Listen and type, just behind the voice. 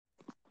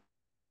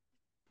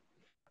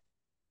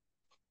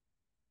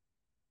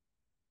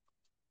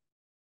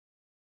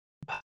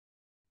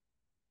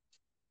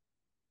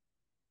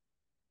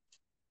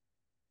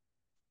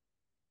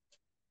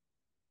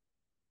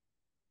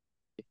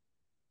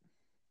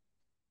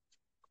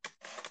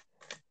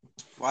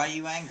Why are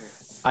you angry?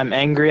 I'm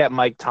angry at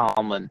Mike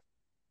Tomlin.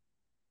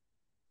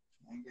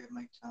 Angry at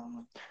Mike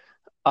Tomlin?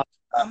 Uh,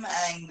 I'm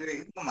angry.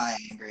 Who am I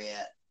angry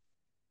at?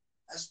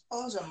 I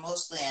suppose I'm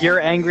mostly angry. You're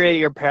angry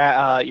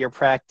at your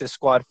practice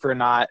squad for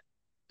not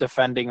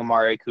defending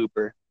Amari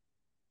Cooper.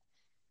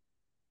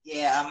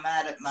 Yeah, I'm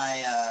mad at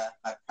my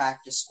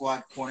practice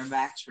squad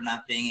cornerbacks for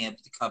not being able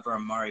to cover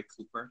Amari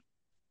Cooper.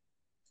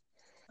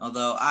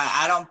 Although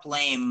I don't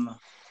blame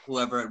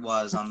whoever it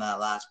was on that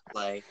last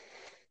play.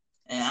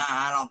 And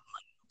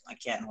I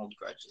can't hold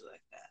grudges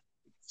like that.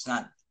 It's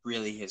not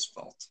really his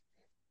fault.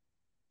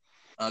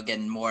 I'll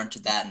get more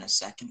into that in a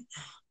second.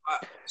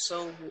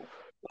 So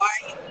why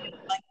are you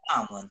Mike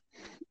Tomlin?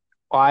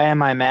 Why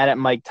am I mad at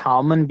Mike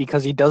Tomlin?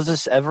 Because he does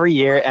this every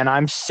year, and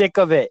I'm sick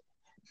of it.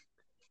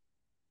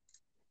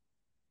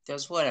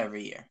 Does what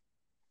every year?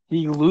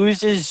 He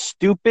loses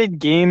stupid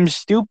games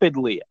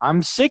stupidly.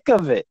 I'm sick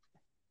of it.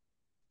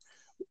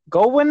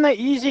 Go win the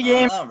easy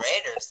game.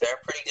 Raiders, they're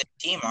a pretty good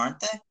team, aren't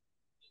they?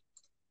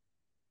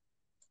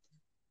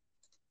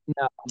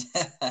 No.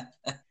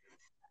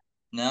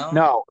 No?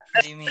 No.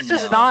 What do you mean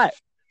This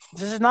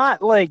is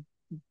not like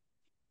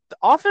the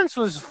offense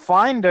was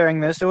fine during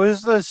this. It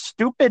was the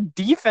stupid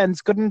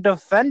defense couldn't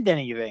defend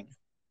anything.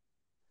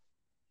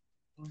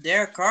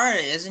 Derek Carr,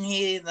 isn't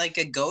he like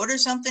a GOAT or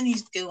something?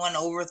 He's going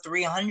over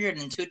 300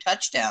 and 2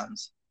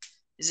 touchdowns.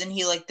 Isn't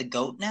he like the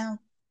GOAT now?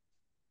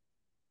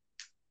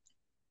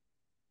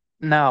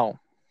 No.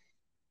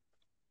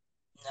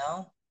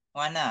 No?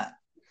 Why not?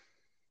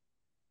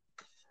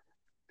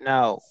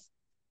 No.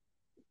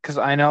 Because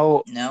I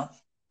know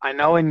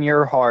in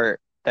your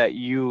heart that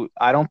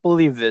I don't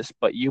believe this,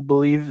 but you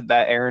believe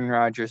that Aaron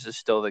Rodgers is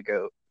still the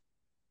GOAT.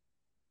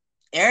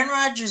 Aaron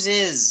Rodgers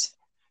is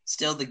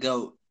still the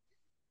GOAT.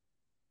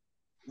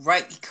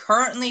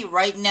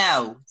 Right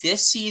now,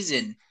 this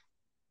season,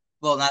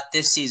 well, not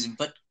this season,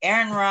 but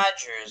Aaron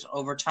Rodgers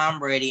over Tom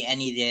Brady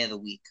any day of the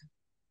week.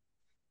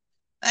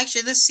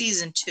 Actually, this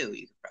season too,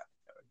 you could probably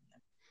throw it in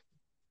there.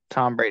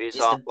 Tom Brady's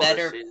the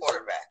better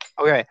quarterback.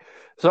 Okay,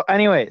 so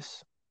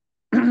anyways,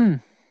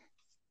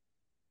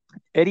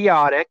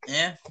 idiotic.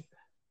 Yeah.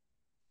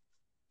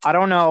 I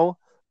don't know.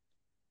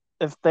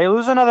 If they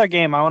lose another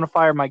game, I want to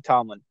fire Mike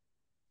Tomlin.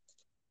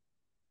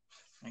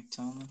 Mike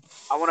Tomlin?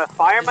 I want to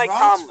fire Mike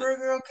Tomlin. Is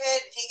Roethlisberger okay?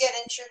 Did he get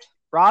injured?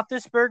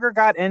 Roethlisberger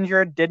got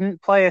injured,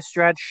 didn't play a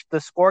stretch.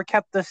 The score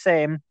kept the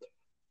same.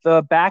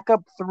 The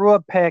backup threw a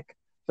pick.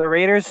 The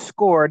Raiders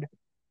scored.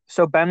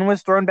 So Ben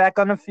was thrown back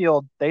on the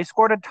field. They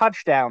scored a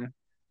touchdown.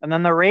 And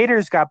then the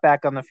Raiders got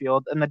back on the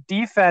field. And the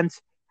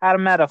defense had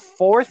them at a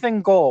 4th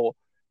and goal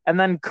and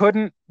then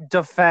couldn't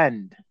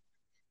defend.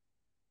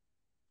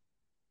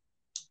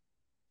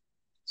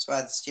 That's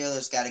why the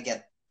Steelers got to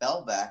get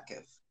Bell back.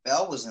 If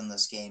Bell was in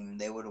this game,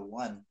 they would have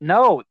won.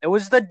 No, it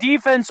was the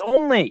defense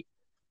only.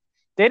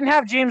 They didn't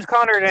have James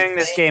Conner during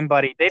this game,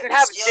 buddy. They didn't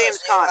have James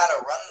Conner. How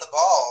to run the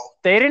ball.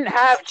 They didn't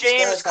have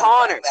James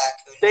Conner.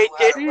 They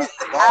didn't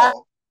have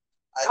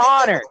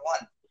Conner.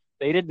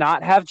 They did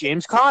not have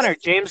James Conner.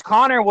 James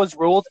Conner was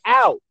ruled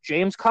out.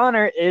 James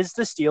Conner is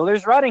the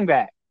Steelers' running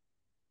back.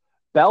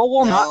 Bell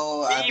will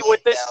not be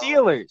with the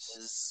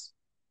Steelers.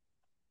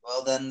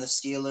 Well, then the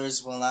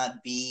Steelers will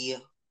not be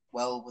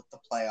well with the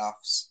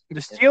playoffs.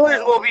 The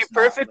Steelers will be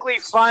perfectly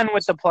fine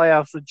with the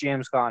playoffs with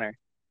James Conner.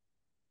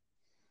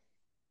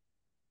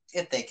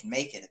 If they can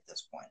make it at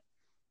this point.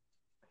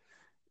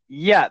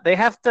 Yeah, they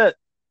have to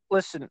 –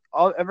 listen,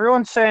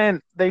 everyone's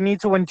saying they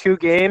need to win 2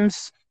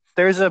 games.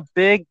 There's a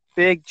big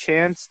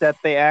chance that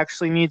they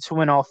actually need to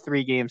win all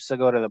 3 games to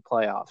go to the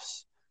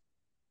playoffs.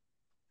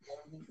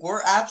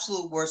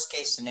 Absolute worst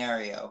case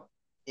scenario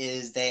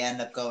is they end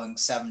up going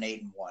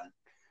 7-8-1.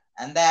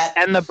 And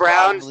the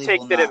Browns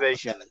take the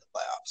division. In the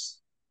playoffs.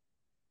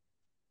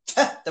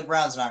 The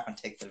Browns are not going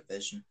to take the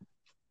division.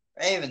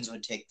 Ravens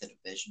would take the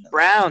division.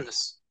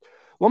 Browns.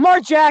 Lamar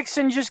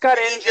Jackson just got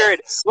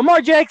injured.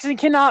 Lamar Jackson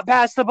cannot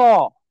pass the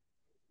ball.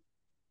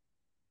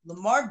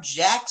 Lamar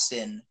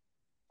Jackson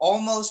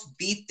almost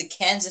beat the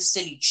Kansas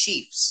City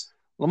Chiefs.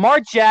 Lamar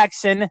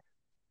Jackson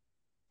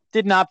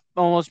did not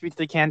almost beat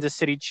the Kansas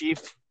City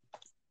Chiefs.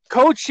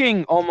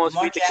 Coaching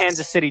almost beat the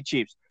Kansas City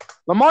Chiefs.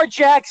 Lamar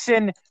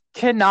Jackson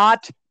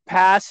cannot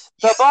pass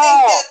the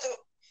ball.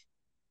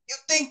 You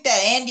think that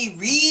Andy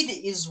Reid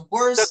is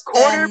worse the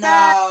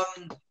quarterback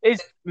than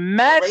is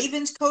meant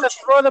Ravens coach to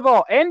throw the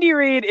ball? Andy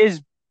Reid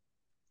is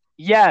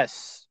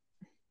yes.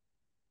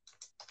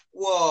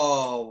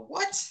 Whoa,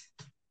 what?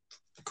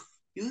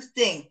 You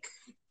think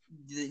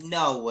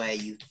no way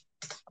you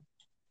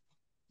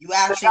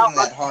actually think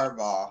that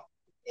Harbaugh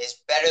is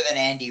better than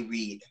Andy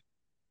Reid?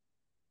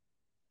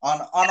 On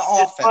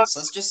offense.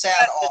 Let's just say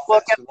on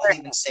offense. We won't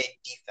even say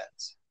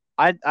defense.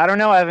 I don't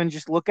know, Evan.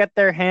 Just look at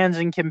their hands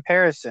in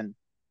comparison.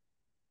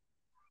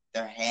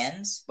 Their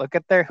hands? Look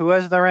at who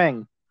has the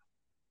ring.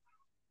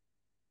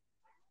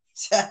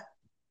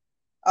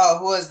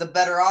 Who has the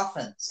better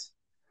offense?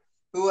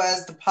 Who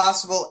has the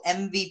possible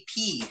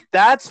MVP?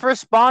 That's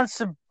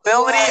responsibility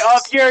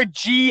of your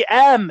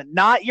GM,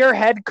 not your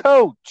head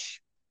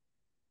coach.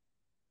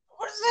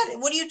 What is that?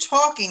 What are you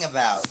talking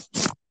about?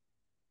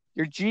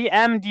 Your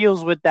GM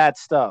deals with that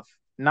stuff,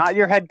 not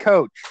your head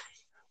coach,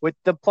 with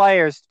the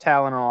players'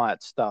 talent and all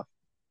that stuff.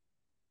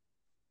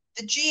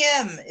 The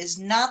GM is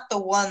not the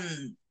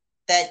one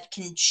that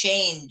can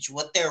change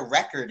what their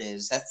record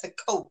is. That's the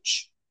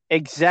coach.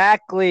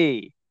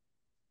 Exactly.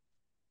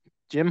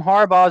 Jim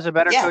Harbaugh is a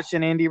better coach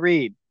than Andy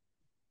Reid.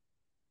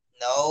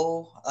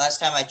 No. Last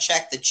time I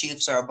checked, the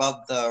Chiefs are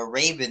above the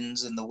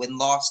Ravens in the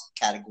win-loss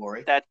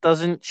category. That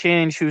doesn't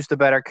change who's the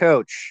better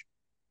coach.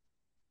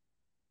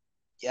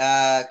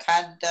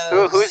 Kind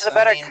of. Who's the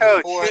better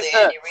coach? Before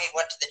Andy Reid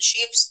went to the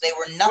Chiefs, they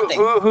were nothing.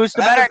 Who's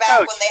the better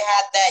coach? When they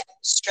had that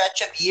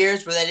stretch of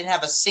years where they didn't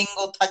have a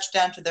single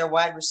touchdown to their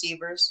wide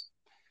receivers?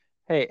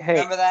 Hey.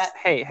 Remember that?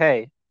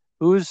 Hey.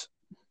 Who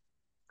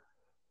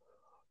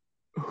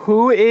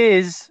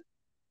is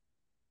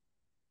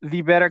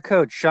the better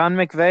coach, Sean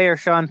McVay or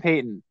Sean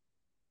Payton?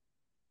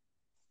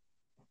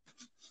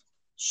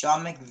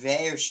 Sean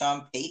McVay or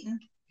Sean Payton?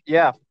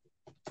 Yeah.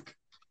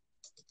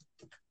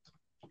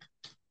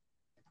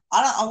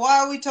 Why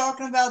are we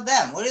talking about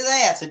them? What do they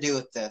have to do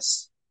with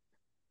this?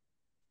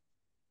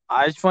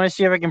 I just want to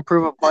see if I can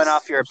prove a point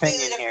off your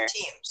opinion here.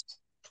 Teams.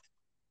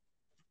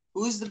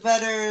 Who's the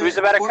better coach? Who's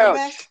the better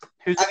coach?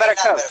 Who's the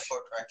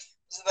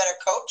better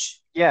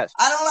coach? Yes.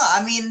 I don't know.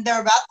 I mean,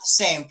 they're about the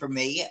same for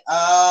me.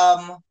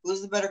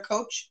 Who's the better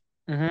coach?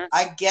 Mm-hmm.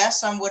 I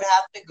guess I would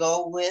have to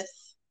go with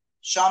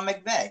Sean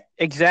McVay.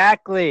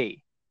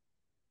 Exactly.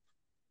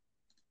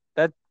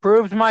 That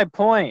proves my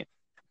point.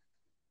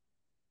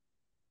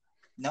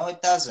 No,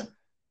 it doesn't.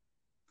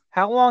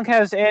 How long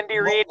has Andy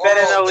Reid been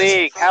in the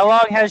league? How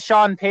long has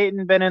Sean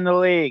Payton been in the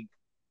league?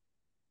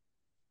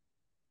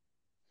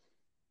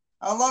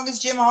 How long has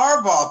Jim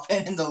Harbaugh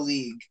been in the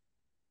league?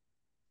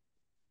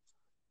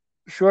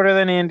 Shorter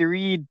than Andy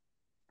Reid.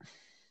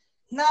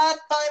 Not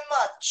by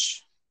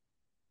much.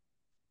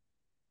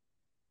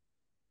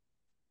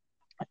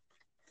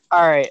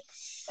 All right.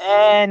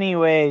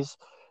 Anyways,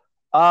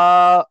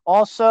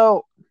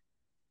 also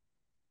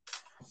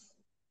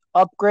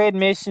upgrade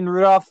Mason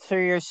Rudolph to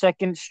your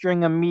second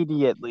string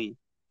immediately.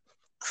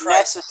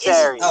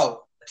 Necessary.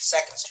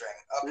 Second string.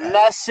 Okay.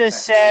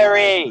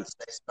 Necessary.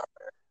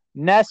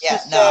 Necessary.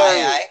 Yeah, no,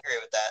 I agree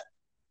with that.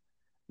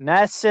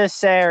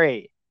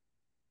 Necessary.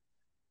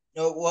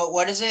 No,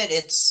 what is it?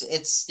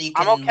 It's you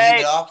can I'm okay.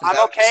 leave it off. I'm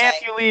okay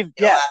if you leave.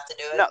 You don't have to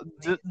do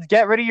it. No,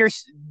 get rid of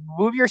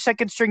move your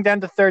second string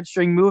down to third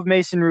string. Move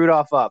Mason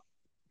Rudolph up.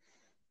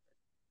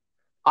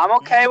 I'm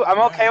okay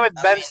with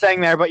Ben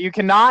staying there, but you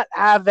cannot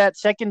have that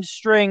second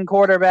string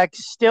quarterback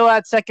still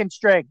at second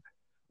string.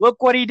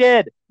 Look what he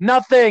did.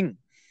 Nothing.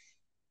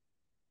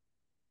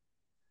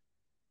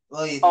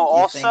 Well,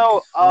 Rudolph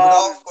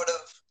would have.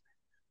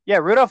 Yeah,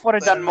 Rudolph would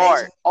have done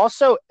more.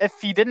 Also, if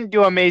he didn't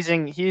do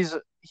amazing, he's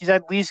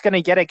at least going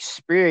to get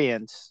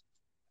experience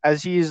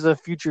as he's the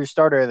future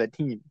starter of the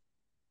team.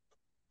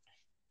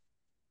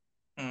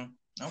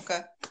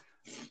 Okay.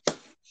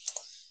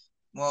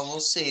 Well, we'll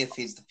see if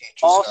he's the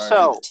future starter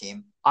of the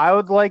team. I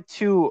would like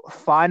to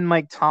find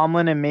Mike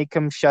Tomlin and make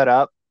him shut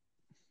up.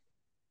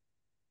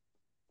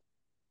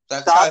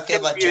 That's how I feel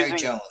about Jerry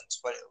Jones.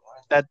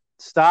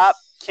 Stop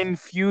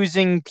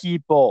confusing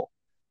people.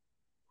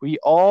 We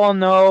all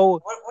know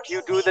what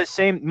you do the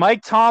same.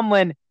 Mike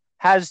Tomlin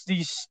has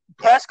these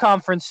press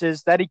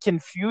conferences that he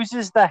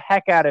confuses the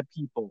heck out of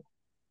people.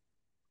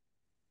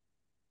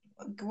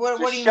 What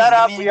do you shut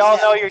mean? up. We all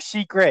know your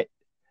secret.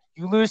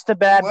 You lose to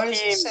bad teams. What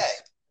does he say?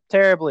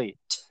 Terribly.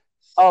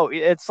 Oh,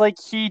 it's like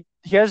he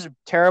has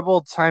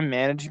terrible time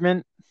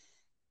management.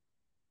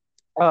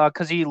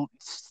 Because he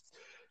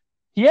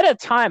had a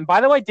time.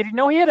 By the way, did you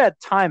know he had a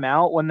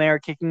timeout when they were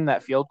kicking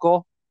that field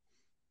goal?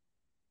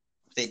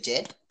 They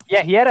did?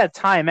 Yeah, he had a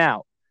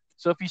timeout.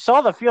 So if you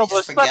saw the field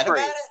was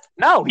slippery.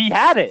 No, he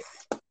had it.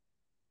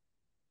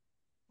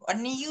 Why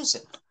didn't he use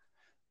it?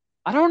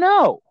 I don't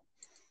know.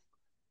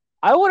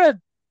 I would have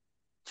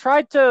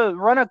tried to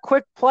run a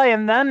quick play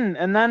and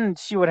then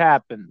see what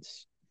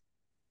happens.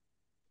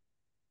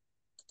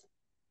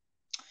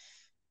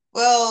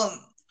 Well,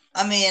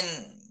 I mean,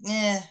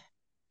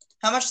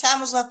 how much time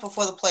was left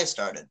before the play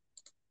started?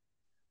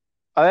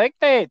 I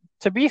think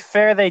to be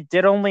fair, they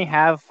did only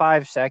have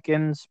 5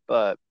 seconds,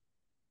 but.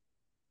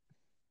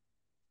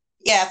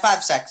 Yeah,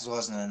 5 seconds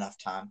wasn't enough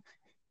time.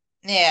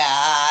 Yeah,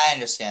 I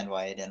understand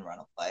why he didn't run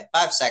a play.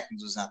 5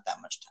 seconds was not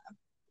that much time.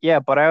 Yeah,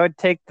 but I would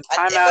take the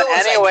timeout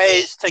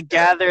anyways to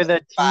gather the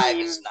team. 5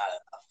 is not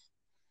enough.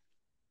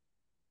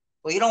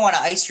 Well, you don't want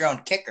to ice your own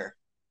kicker.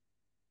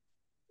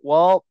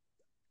 Well,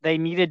 they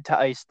needed to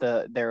ice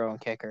their own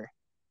kicker.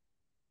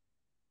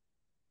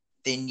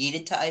 They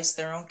needed to ice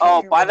their own kicker?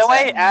 Oh, by the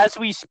way, as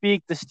we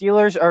speak, the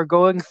Steelers are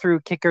going through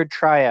kicker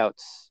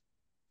tryouts.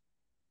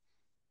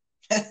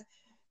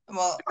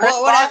 Well,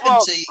 what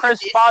happened to you? Chris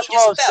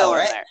Boswell is still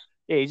in there.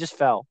 Yeah, he just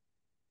fell.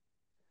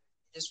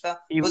 Just fell?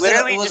 He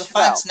literally was just a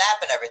fine fell.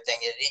 snap and everything.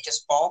 Did he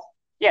just fall?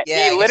 Yeah,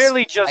 he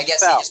literally just fell. I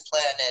guess he just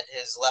planted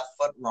his left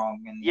foot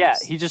wrong. And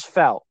he just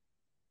fell.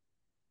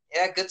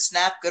 Yeah, good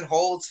snap, good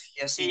hold.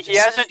 Yes, he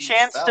has a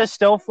chance to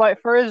still fight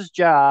for his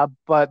job,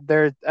 but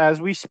as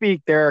we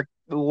speak, they're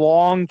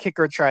long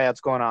kicker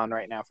tryouts going on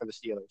right now for the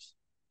Steelers.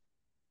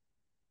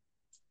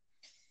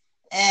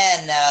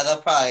 And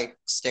they'll probably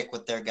stick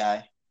with their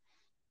guy.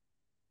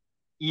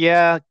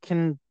 Yeah, I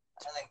think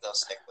they'll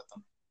stick with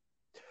him.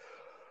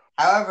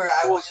 However,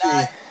 we'll see.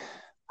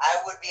 I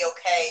would be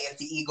okay if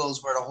the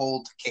Eagles were to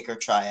hold kicker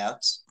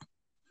tryouts.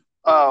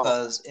 Oh,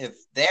 because if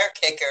their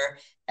kicker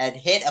had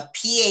hit a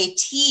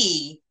PAT,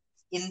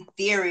 in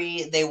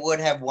theory, they would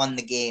have won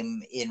the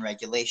game in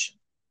regulation.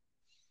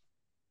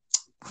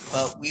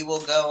 But we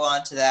will go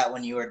on to that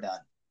when you are done.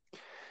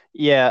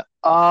 Yeah.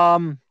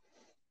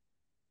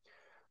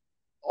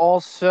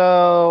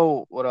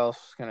 Also, what else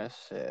was I gonna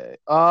say?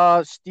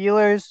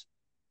 Steelers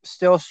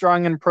still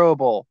strong in Pro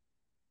Bowl.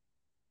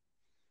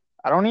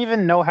 I don't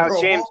even know how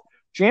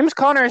James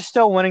Conner is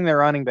still winning the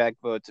running back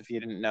votes. If you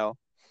didn't know.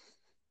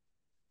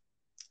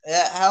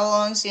 Yeah, how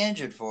long is he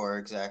injured for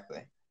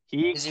exactly?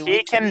 He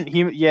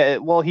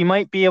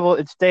might be able.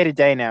 It's day to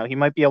day now. He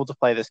might be able to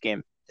play this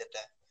game.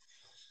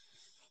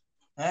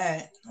 All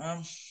right.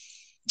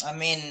 I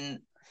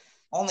mean,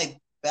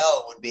 only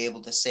Bell would be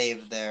able to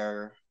save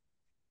their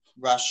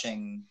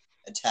rushing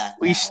attack.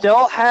 We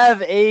still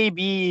have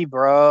AB,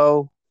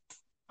 bro.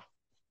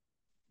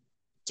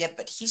 Yeah,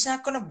 but he's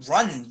not going to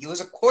run. He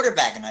was a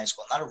quarterback in high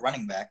school, not a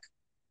running back.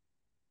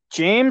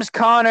 James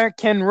Conner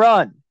can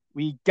run.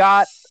 We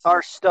got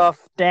our stuff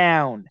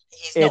down.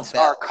 It's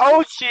our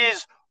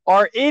coaches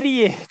are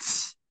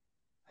idiots.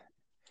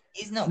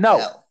 He's no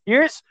Bell.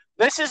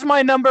 This is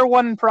my number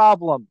one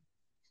problem.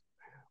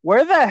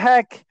 What the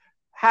heck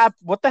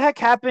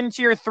happened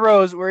to your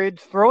throws where you'd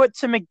throw it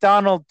to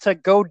McDonald to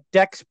go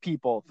dex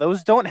people?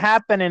 Those don't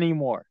happen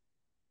anymore.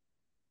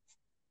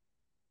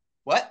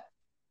 What?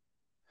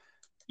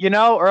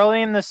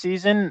 Early in the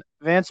season,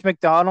 Vance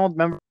McDonald,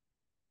 remember,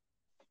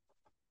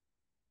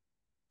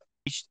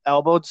 he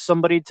elbowed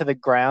somebody to the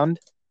ground,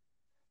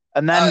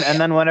 and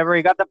then whenever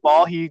he got the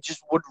ball, he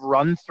just would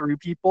run through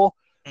people.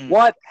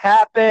 What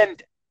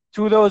happened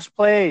to those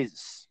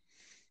plays?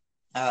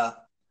 I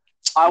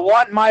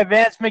want my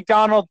Vance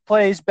McDonald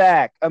plays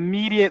back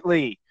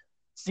immediately.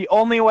 It's the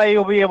only way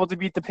you'll be able to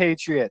beat the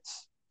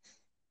Patriots.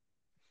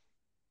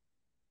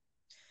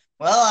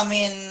 Well, I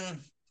mean,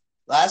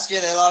 last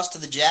year they lost to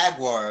the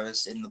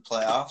Jaguars in the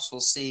playoffs.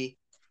 We'll see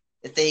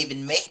if they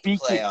even make the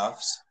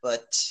playoffs,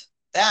 but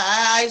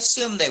I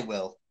assume they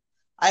will.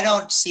 I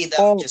don't see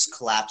them just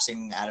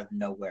collapsing out of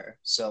nowhere,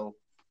 so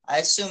I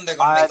assume they're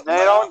going to make the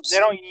playoffs. They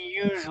don't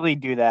usually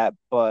do that,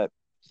 but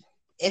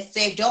if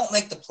they don't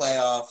make the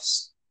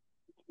playoffs,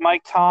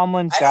 Mike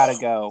Tomlin's got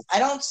to go. I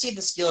don't see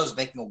the Steelers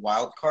making a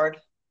wild card.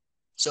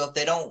 So if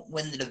they don't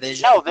win the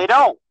division, no, they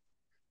don't.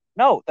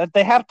 No, that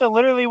they have to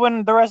literally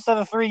win the rest of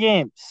the 3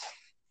 games.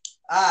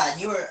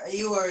 You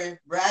were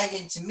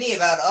bragging to me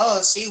about,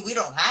 we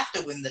don't have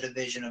to win the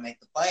division to make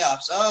the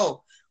playoffs.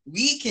 Oh,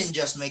 we can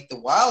just make the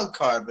wild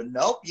card, but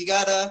nope, you're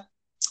gonna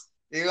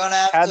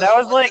have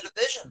to win the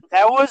division.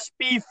 That was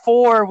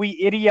before we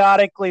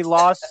idiotically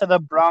lost to the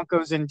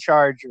Broncos and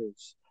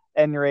Chargers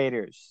and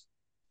Raiders.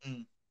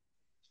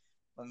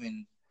 I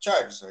mean,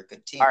 Chargers are a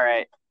good team. All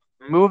right.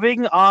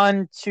 Moving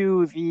on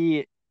to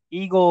the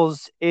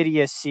Eagles'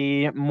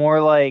 idiocy,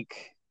 more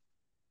like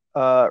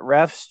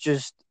refs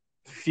just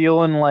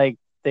feeling like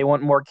they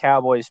want more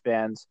Cowboys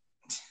fans.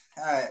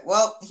 All right.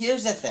 Well,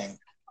 here's the thing.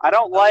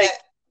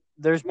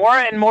 There's more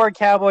and more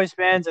Cowboys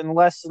fans and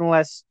less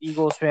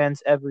Eagles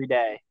fans every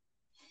day.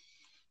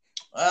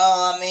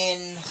 Well, I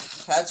mean,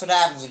 that's what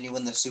happens when you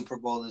win the Super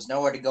Bowl. There's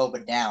nowhere to go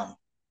but down.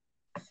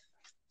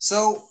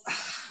 So,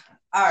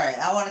 all right,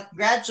 I want to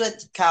congratulate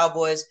the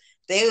Cowboys.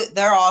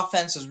 Their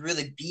offense was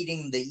really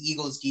beating the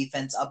Eagles'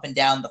 defense up and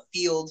down the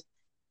field.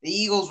 The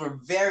Eagles were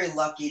very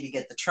lucky to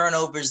get the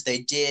turnovers they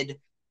did,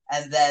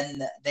 and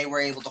then they were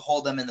able to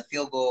hold them in the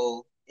field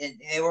goal.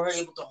 They were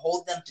able to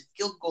hold them to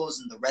field goals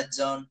in the red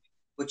zone,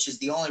 which is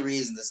the only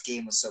reason this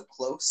game was so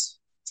close.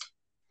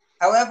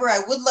 However, I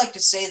would like to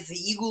say that the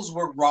Eagles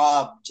were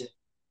robbed.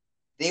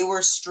 They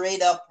were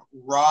straight up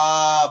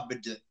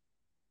robbed.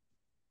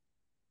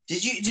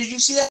 Did you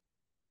see that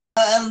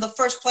on the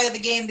first play of the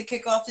game to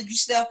kick off? Did you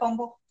see that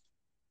fumble?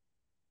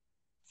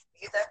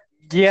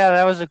 Yeah,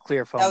 that was a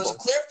clear fumble. That was a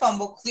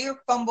clear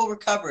fumble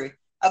recovery.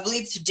 I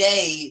believe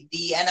today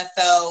the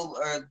NFL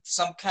or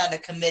some kind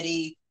of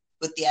committee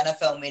with the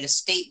NFL made a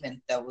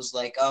statement that was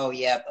like, oh,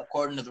 yeah,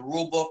 according to the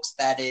rule books,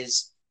 that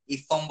is a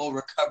fumble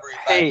recovery.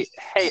 Hey,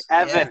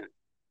 Evan. Yeah.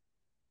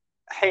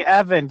 Hey,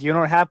 Evan, do you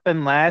know what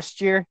happened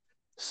last year?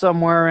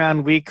 Somewhere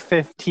around week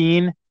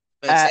 15.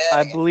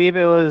 I believe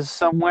it was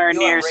somewhere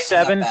near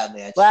 7.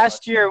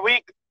 Last year.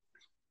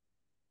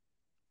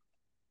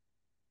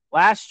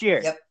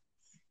 Yep.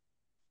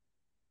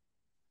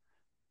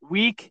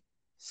 Week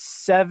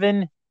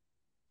 7.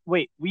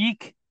 Wait,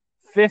 week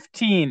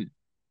 15.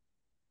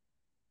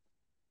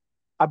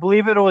 I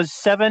believe it was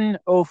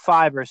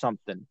 7:05 or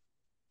something.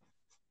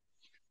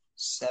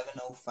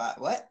 7:05.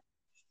 What?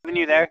 Are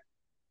you there?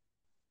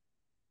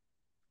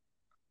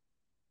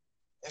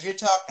 If you're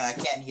talking, I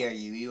can't hear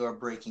you. You are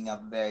breaking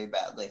up very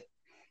badly.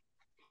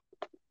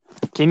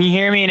 Can you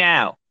hear me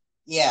now?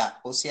 Yeah,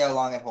 we'll see how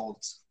long it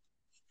holds.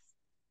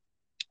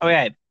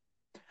 Okay.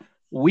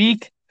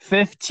 Week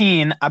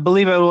 15, I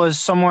believe it was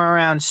somewhere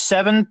around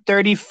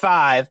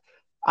 7:35.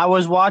 I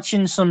was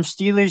watching some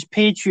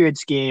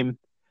Steelers-Patriots game.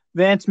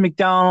 Vance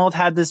McDonald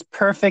had this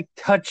perfect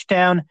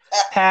touchdown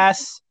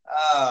pass.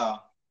 Oh.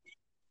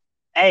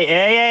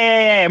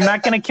 Hey, I'm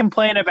not going to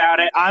complain about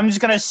it. I'm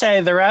just going to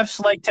say the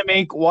refs like to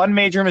make one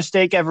major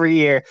mistake every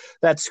year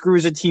that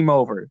screws a team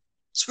over.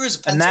 Screws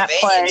a And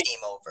Pennsylvania team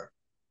over.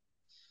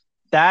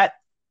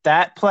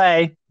 That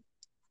play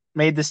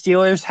made the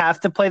Steelers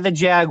have to play the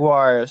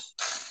Jaguars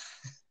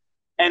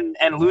and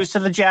lose to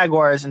the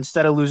Jaguars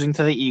instead of losing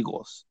to the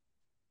Eagles.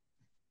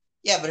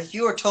 Yeah, but if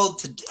you were told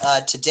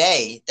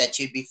today that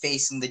you'd be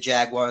facing the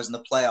Jaguars in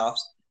the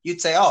playoffs,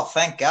 you'd say, "Oh,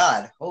 thank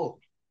God." Oh.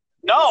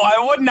 No,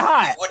 I would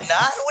not. You would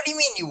not? What do you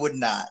mean you would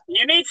not?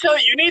 You need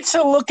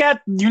to look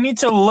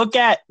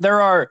at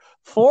there are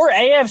 4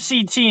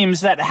 AFC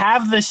teams that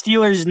have the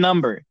Steelers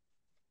number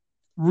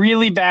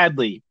really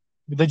badly.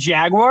 The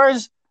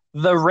Jaguars,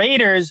 the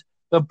Raiders,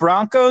 the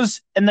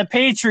Broncos, and the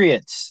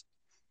Patriots.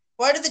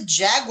 Why do the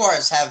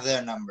Jaguars have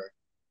their number?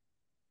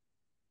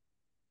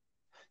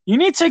 You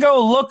need to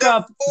go look They're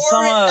up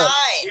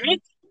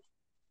 4-9.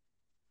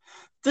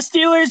 The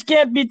Steelers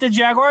can't beat the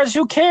Jaguars.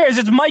 Who cares?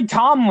 It's Mike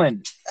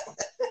Tomlin.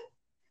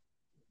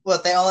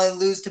 What, they only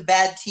lose to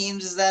bad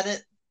teams? Is that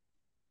it?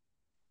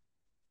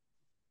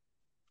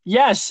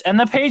 Yes, and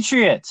the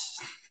Patriots.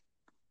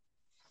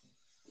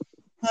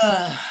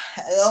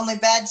 Only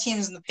bad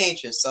teams in the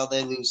Patriots, so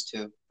they lose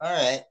to. All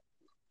right.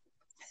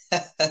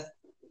 And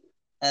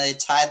they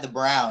tied the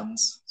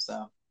Browns,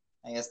 so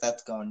I guess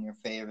that's going in your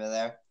favor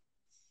there.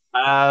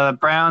 The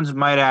Browns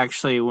might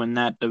actually win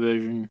that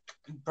division.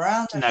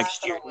 Browns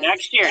next year, not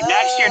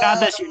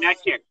this year.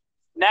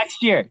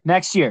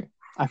 Next year.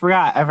 I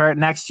forgot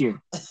next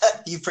year.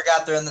 You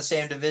forgot they're in the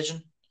same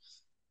division?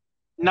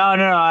 No.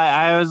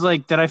 I was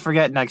like, did I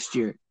forget next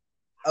year?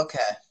 Okay.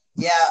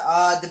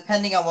 Yeah.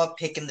 Depending on what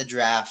pick in the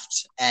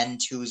draft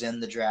and who's in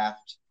the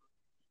draft.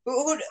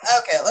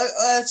 Okay.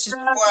 Let's just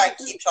before I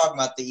keep talking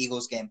about the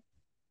Eagles game,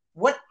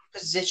 what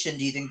position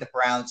do you think the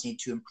Browns need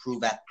to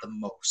improve at the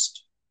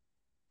most?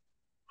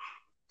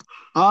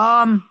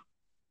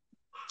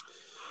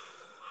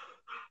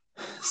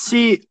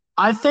 See,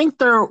 I think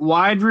their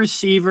wide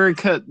receiver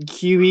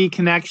QB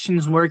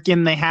connections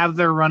working. They have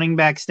their running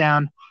backs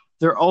down.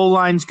 Their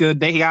O-line's good.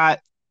 They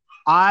got,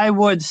 I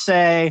would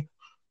say,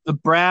 the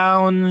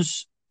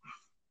Browns.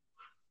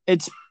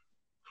 It's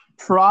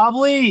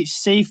probably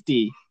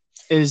safety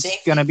is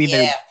going to be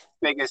their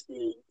biggest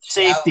need.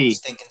 Safety. I was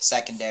thinking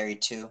secondary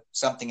too.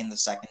 Something in the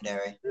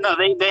secondary. No,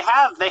 they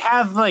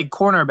have like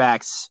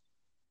cornerbacks,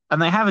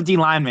 and they have a D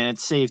lineman.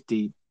 It's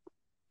safety.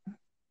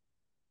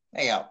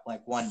 They got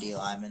like one D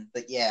lineman,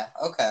 but yeah,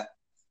 okay.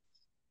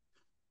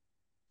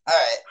 All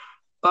right.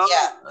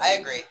 Yeah,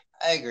 I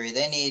agree.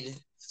 They need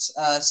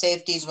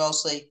safeties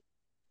mostly,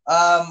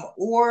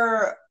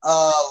 or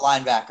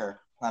linebacker.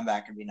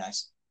 Linebacker would be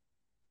nice.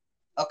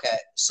 Okay,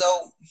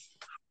 so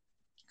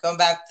going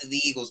back to the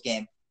Eagles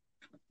game,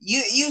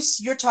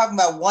 you're talking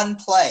about one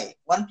play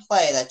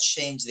that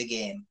changed the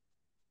game.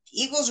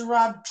 The Eagles were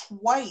robbed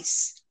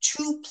twice,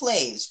 2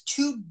 plays,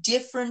 2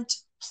 different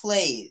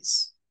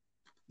plays.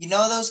 You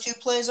know what those 2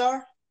 plays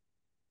are?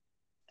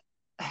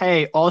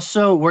 Hey,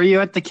 also, were you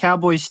at the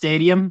Cowboys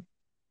Stadium?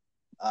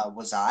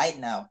 Was I?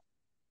 No.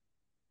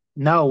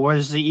 No,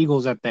 where's the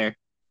Eagles up there?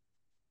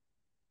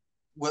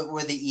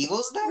 Were the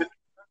Eagles there?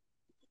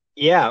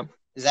 Yeah.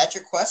 Is that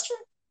your question?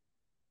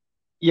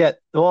 Yeah.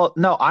 Well,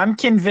 no, I'm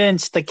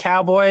convinced the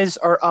Cowboys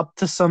are up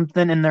to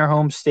something in their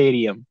home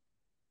stadium.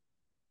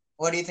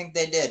 What do you think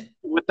they did?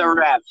 With the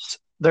refs.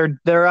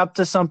 They're up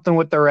to something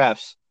with the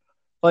refs.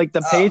 Like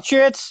the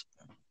Patriots.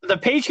 The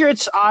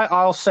Patriots,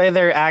 I'll say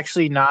they're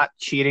actually not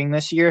cheating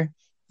this year.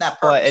 Not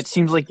purposely. But it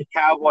seems like the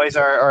Cowboys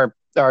are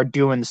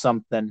doing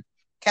something.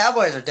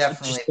 Cowboys are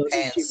definitely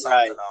paying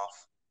something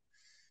off.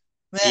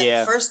 Man,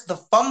 yeah. First the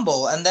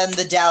fumble, and then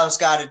the Dallas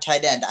Goedert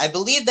tight end. I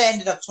believe they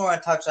ended up scoring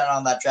a touchdown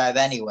on that drive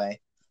anyway,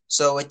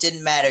 so it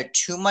didn't matter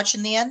too much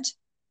in the end.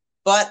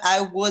 But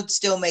I would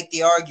still make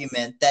the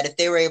argument that if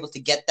they were able to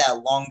get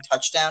that long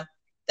touchdown,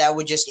 that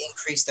would just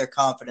increase their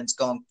confidence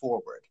going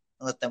forward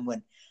and let them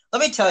win.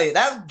 Let me tell you,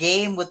 that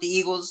game with the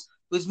Eagles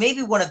was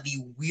maybe one of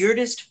the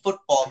weirdest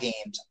football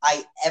games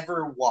I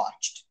ever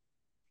watched.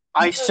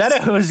 I said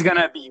it was going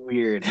to be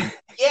weird.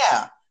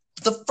 Yeah.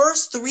 The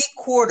first 3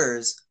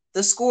 quarters,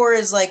 the score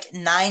is like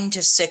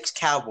 9-6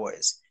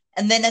 Cowboys.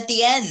 And then at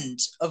the end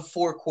of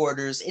 4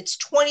 quarters, it's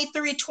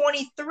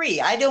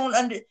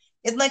 23-23.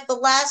 In like the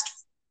last,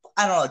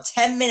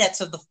 10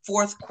 minutes of the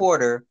 4th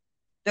quarter,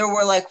 there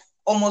were like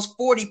almost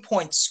 40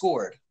 points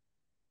scored,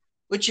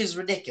 which is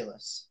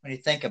ridiculous when you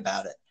think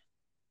about it.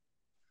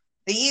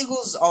 The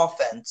Eagles'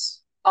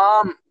 offense.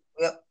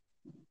 Yep.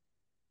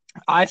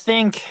 I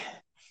think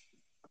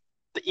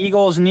the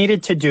Eagles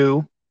needed to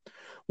do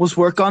was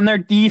work on their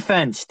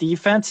defense.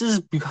 Defense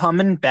is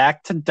coming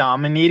back to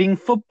dominating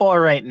football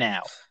right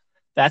now.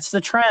 That's the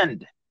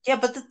trend. Yeah,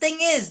 but the thing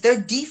is, their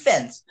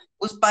defense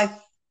was by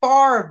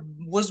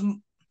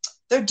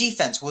their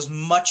defense was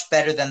much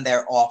better than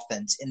their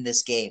offense in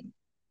this game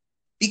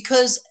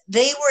because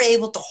they were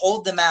able to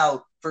hold them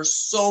out for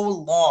so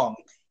long.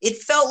 It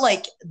felt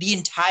like the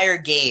entire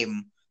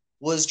game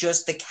was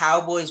just the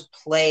Cowboys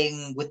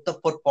playing with the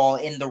football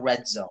in the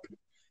red zone.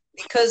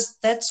 Because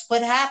that's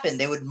what happened.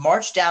 They would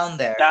march down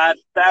there.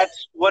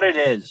 That's what it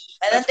is.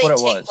 And then they'd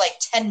take like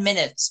 10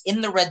 minutes in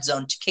the red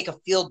zone to kick a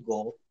field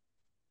goal.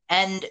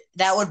 And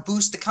that would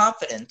boost the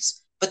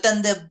confidence. But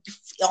then the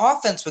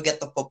offense would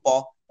get the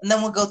football, and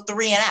then we'll go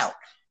 3 and out.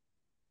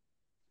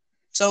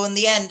 So in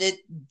the end, it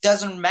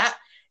doesn't matter.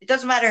 It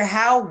doesn't matter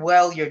how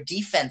well your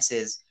defense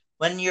is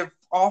when your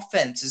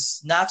offense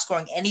is not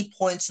scoring any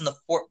points in the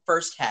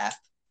first half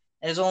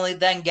and is only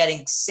then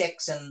getting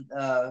 6 in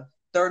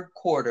third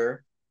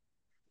quarter.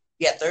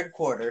 Yeah, third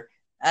quarter.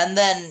 And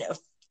then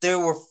they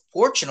were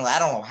fortunately, I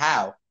don't know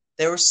how,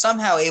 they were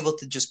somehow able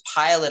to just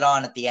pile it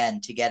on at the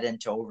end to get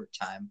into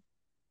overtime.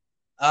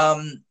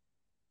 And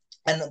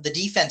the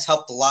defense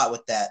helped a lot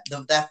with that.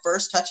 That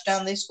first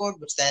touchdown they scored,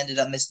 which they ended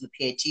up missing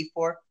the PAT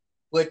for,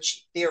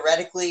 which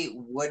theoretically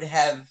would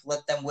have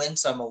let them win.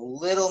 So I'm a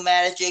little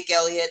mad at Jake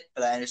Elliott,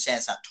 but I understand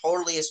it's not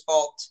totally his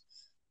fault.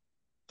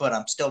 But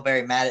I'm still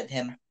very mad at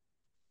him.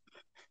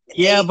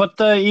 Yeah, but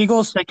the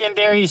Eagles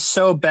secondary is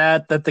so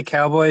bad that the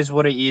Cowboys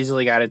would have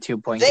easily got a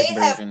 2-point conversion.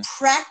 They have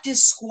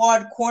practice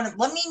squad corner.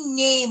 Let me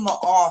name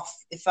off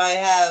if I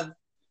have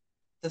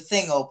the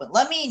thing open.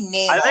 Let me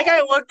name I think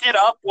I looked it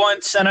up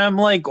once, and I'm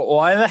like,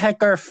 why the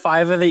heck are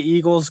 5 of the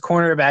Eagles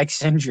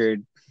cornerbacks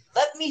injured?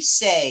 Let me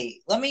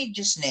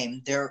just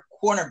name their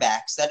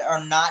cornerbacks that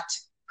are not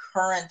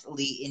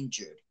currently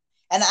injured.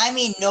 And I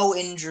mean no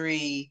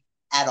injury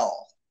at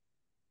all.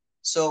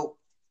 So,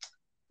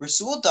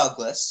 Rasul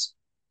Douglas,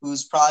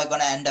 who's probably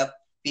going to end up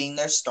being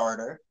their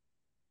starter.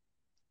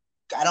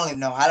 I don't even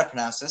know how to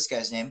pronounce this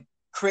guy's name.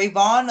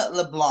 Cravon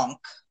LeBlanc,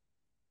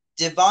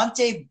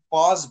 Devontae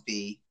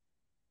Bosby,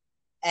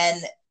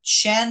 and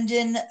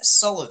Chandon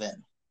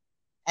Sullivan,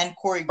 and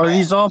Corey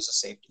Graham is a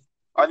safety.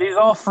 Are these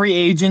all free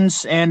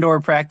agents and or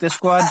practice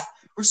squad?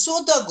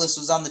 Rasul Douglas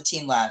was on the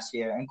team last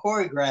year, and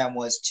Corey Graham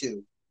was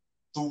too.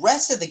 The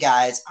rest of the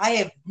guys I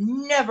have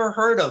never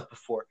heard of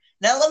before.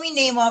 Now let me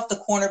name off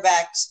the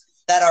cornerbacks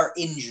that are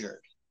injured.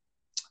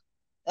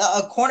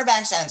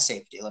 Cornerbacks and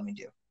safety, let me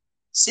do.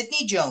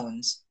 Sidney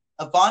Jones,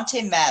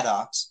 Avonte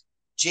Maddox,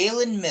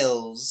 Jalen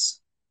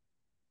Mills,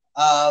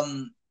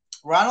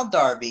 Ronald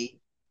Darby,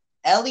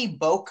 Eli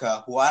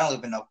Boca, who I don't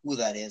even know who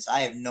that is.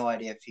 I have no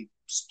idea if he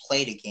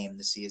played a game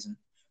this season.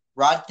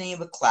 Rodney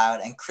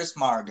McLeod, and Chris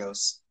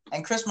Maragos.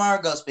 And Chris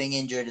Maragos being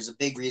injured is a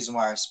big reason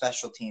why our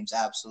special teams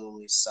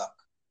absolutely suck.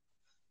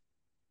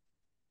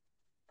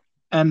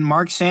 And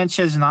Mark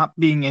Sanchez not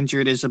being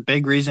injured is a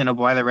big reason of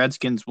why the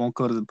Redskins won't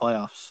go to the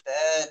playoffs.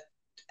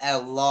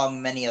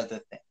 Along many other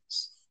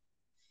things.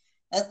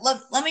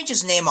 Let me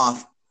just name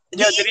off.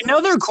 Yeah, did you know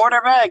their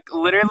quarterback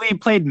literally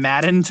played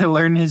Madden to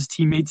learn his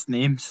teammates'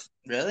 names?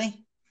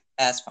 Really?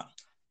 That's funny.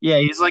 Yeah,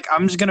 he's like,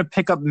 I'm just going to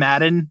pick up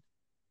Madden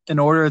in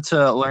order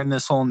to learn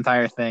this whole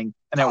entire thing.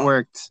 And it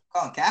worked.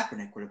 Colin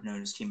Kaepernick would have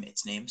known his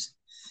teammates' names.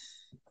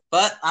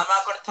 But I'm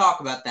not going to talk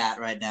about that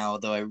right now,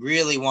 although I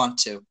really want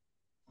to.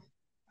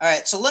 All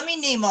right, so let me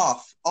name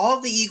off all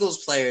of the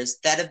Eagles players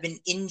that have been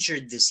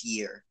injured this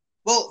year.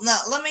 Well, now,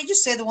 let me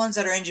just say the ones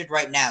that are injured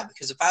right now,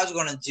 because if I was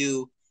going to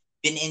do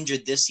been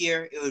injured this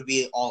year, it would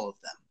be all of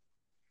them.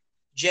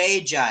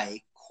 Jay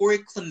Ajayi, Corey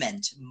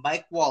Clement,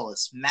 Mike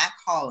Wallace, Mac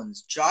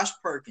Hollins, Josh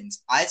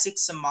Perkins, Isaac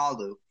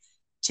Samalu,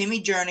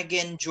 Timmy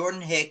Jernigan,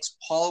 Jordan Hicks,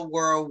 Paul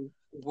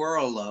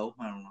Worlo,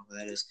 I don't know who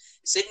that is,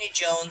 Sidney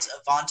Jones,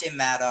 Avonte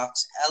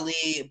Maddox,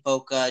 Eli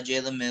Boca,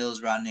 Jalen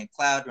Mills, Rodney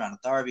McLeod, Ronald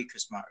Darby,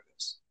 Chris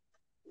Maragos.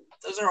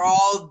 Those are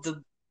all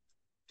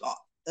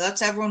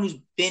that's everyone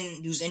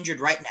who's injured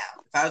right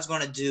now. If I was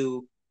going to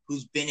do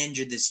who's been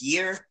injured this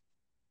year,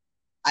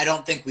 I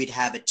don't think we'd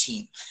have a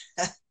team.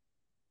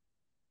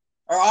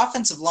 Our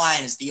offensive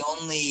line is the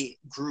only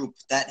group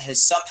that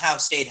has somehow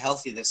stayed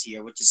healthy this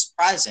year, which is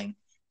surprising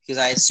because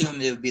I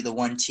assumed it would be the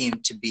one team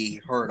to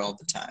be hurt all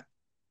the time.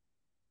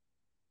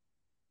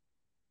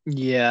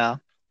 Yeah.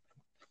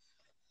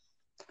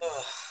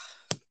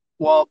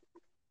 Well,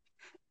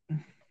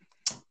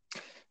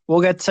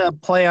 we'll get to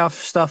playoff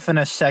stuff in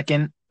a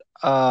second.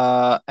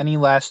 Any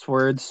last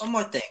words? One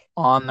more thing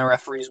on the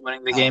referees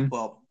winning the game?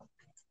 Well,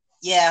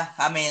 yeah,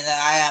 I mean,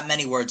 I have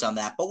many words on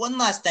that. But one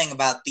last thing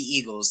about the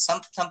Eagles,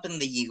 something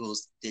the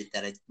Eagles did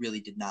that I really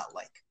did not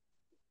like.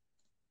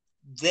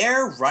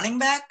 Their running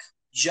back,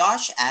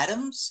 Josh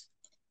Adams,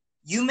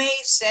 you may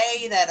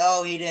say that,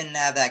 he didn't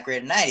have that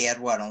great a night. He had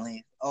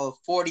only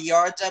 40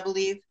 yards, I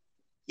believe?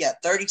 Yeah,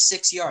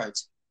 36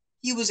 yards.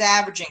 He was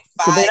averaging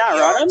 5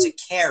 yards a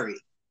carry.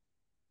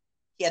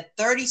 He had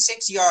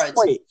 36 yards.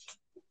 Wait.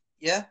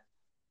 Yeah?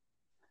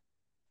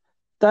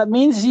 That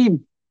means he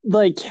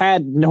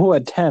had no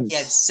attempts. He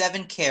had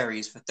 7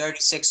 carries for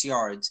 36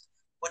 yards,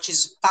 which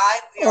is 5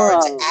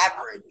 yards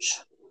average.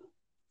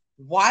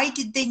 Why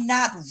did they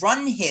not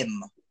run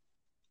him?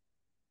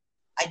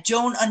 I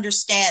don't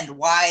understand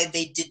why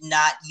they did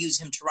not use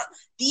him to run.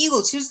 The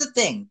Eagles, here's the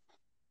thing.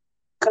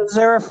 Because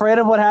they're afraid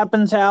of what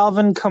happened to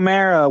Alvin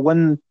Kamara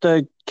when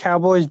the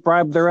Cowboys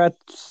bribed the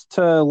refs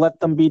to let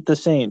them beat the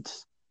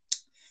Saints.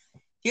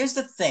 Here's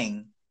the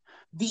thing.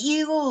 The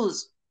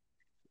Eagles,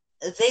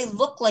 they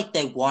look like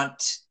they want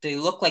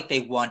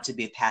to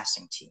be a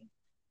passing team.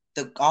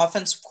 The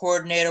offensive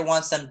coordinator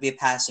wants them to be a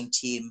passing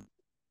team.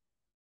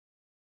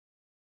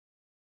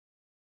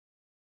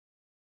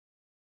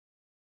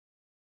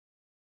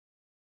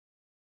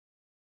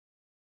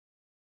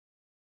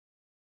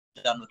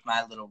 Done with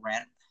my little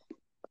rant.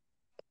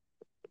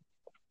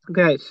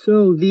 Okay,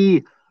 so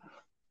the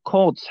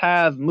Colts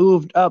have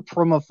moved up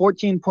from a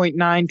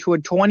 14.9 to a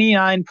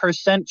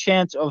 29%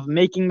 chance of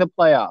making the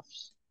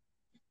playoffs.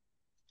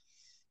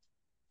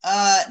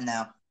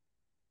 No.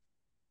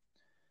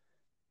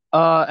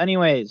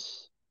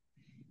 Anyways,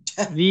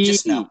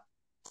 Just no.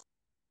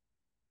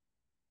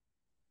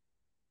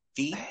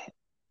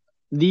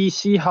 the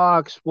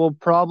Seahawks will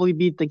probably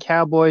beat the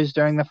Cowboys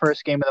during the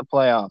first game of the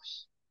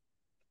playoffs.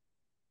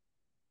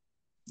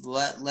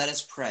 Let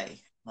us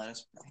pray. Let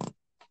us pray.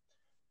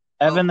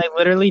 Evan, they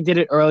literally did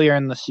it earlier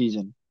in the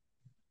season.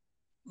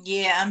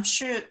 Yeah, I'm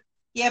sure.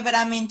 Yeah, but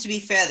I mean, to be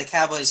fair, the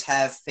Cowboys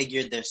have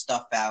figured their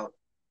stuff out.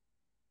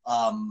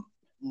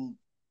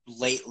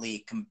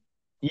 Lately,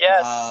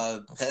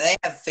 they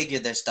have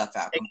figured their stuff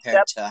out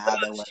compared to how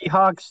they were.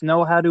 Seahawks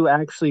know how to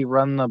actually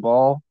run the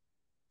ball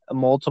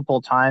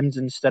multiple times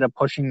instead of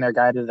pushing their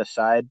guy to the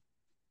side.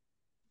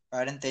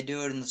 Why didn't they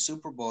do it in the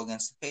Super Bowl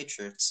against the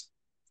Patriots?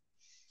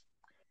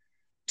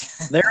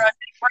 They're a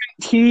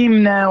different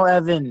team now,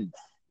 Evan.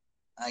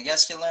 I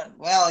guess you learned.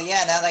 Well,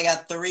 yeah, now they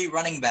got 3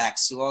 running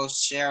backs who all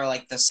share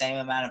like the same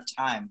amount of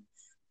time.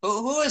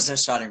 Who is their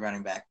starting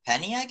running back?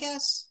 Penny, I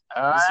guess?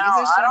 I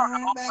don't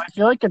know. I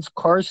feel like it's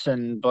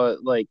Carson,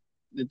 but like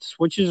it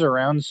switches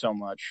around so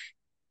much.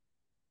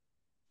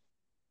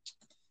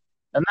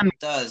 And then it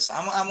does.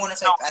 I want to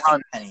say I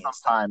think Penny is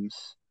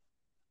sometimes.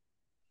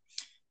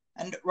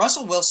 And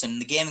Russell Wilson, in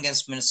the game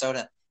against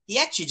Minnesota, he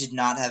actually did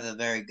not have a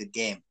very good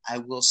game. I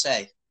will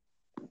say,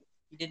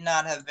 he did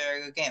not have a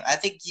very good game. I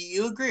think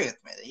you agree with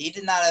me that he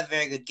did not have a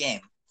very good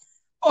game.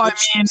 Oh,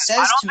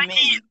 I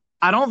mean,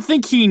 I don't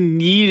think he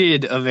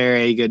needed a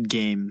very good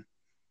game.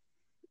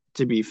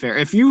 To be fair,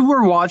 if you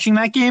were watching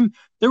that game,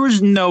 there was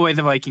no way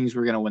the Vikings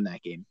were going to win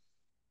that game.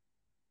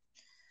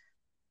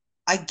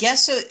 I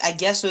guess it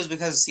was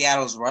because of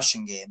Seattle's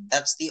rushing game.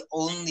 That's the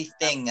only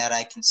thing that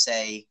I can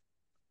say.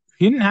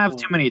 He didn't have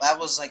too many. That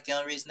was like the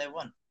only reason they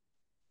won.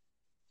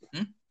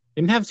 He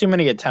didn't have too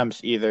many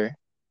attempts either.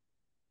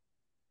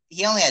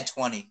 He only had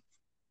 20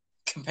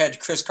 compared to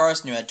Chris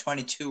Carson, who had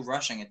 22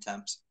 rushing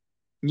attempts.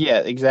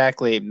 Yeah,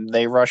 exactly.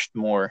 They rushed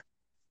more.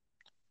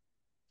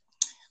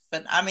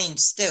 But I mean,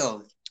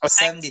 still,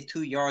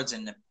 72 yards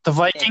in the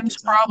Vikings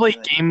probably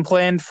game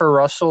planned for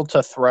Russell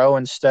to throw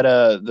instead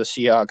of the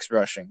Seahawks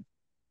rushing.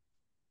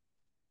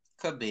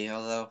 Could be,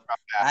 although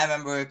I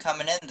remember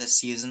coming in this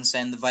season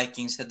saying the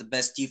Vikings had the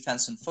best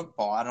defense in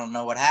football. I don't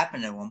know what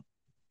happened to them.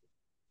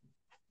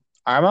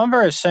 I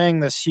remember saying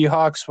the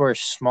Seahawks were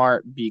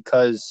smart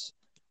because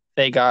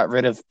they got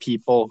rid of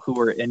people who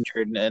were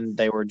injured and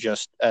they were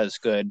just as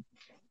good.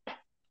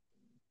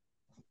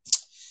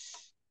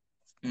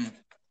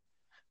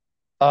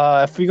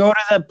 If we go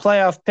to the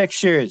playoff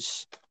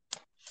pictures,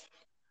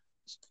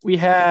 we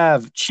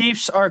have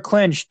Chiefs are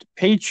clinched.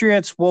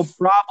 Patriots will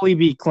probably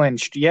be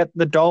clinched. Yet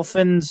the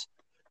Dolphins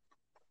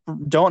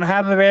don't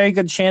have a very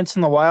good chance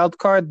in the wild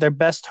card. Their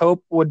best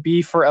hope would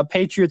be for a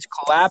Patriots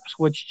collapse,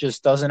 which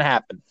just doesn't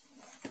happen.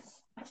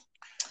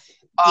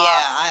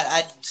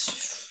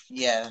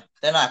 Yeah,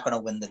 they're not going to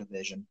win the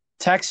division.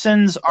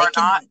 Texans are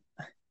not.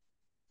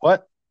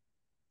 What?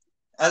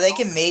 They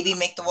can maybe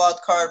make the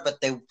wild card,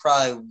 but they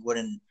probably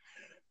wouldn't.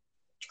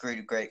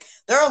 Great.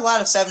 There are a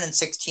lot of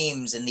 7-6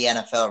 teams in the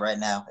NFL right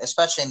now,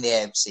 especially in the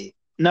AFC.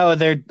 No,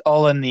 they're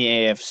all in the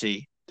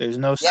AFC. There's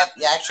no. Yep,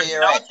 actually,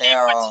 you're right. They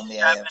are all in the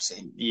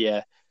AFC.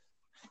 Yeah.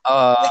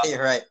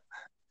 You're right.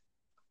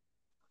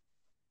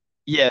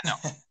 Yeah. No.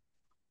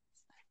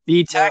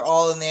 They're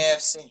all in the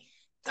AFC.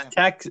 The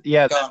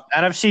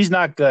NFC's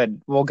not good.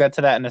 We'll get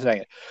to that in a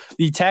second.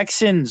 The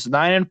Texans,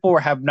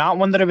 9-4, have not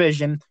won the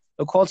division.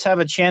 The Colts have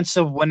a chance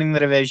of winning the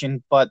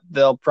division, but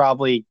they'll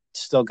probably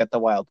still get the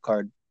wild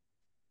card.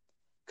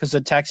 Because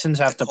the Texans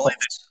have to play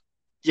this.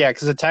 Yeah,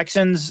 because the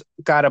Texans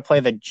got to play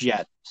the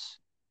Jets.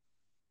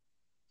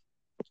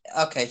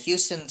 Okay,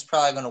 Houston's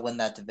probably going to win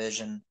that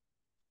division.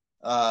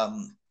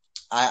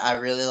 I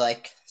really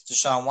like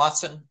Deshaun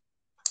Watson.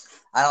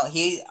 I don't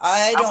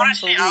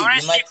believe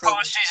he might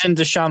postseason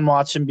Deshaun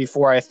Watson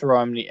before I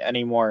throw him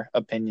any more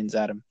opinions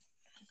at him.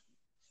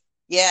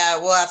 Yeah,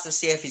 we'll have to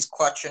see if he's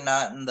clutch or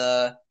not in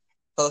the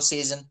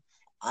postseason.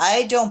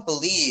 I don't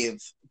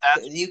believe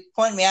you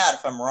point me out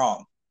if I'm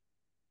wrong.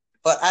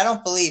 But I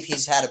don't believe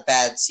he's had a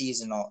bad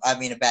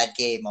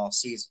game all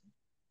season.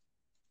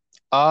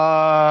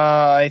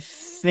 I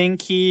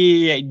think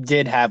he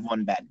did have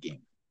one bad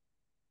game.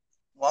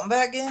 One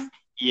bad game?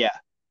 Yeah.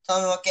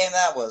 Tell me what game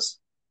that was.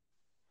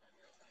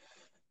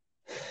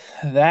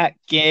 That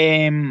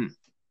game,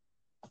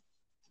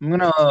 I'm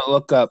gonna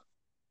look up.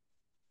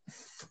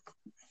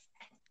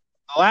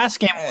 The last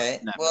game All was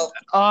right. never. Well,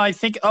 I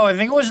think. Oh, I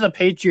think it was the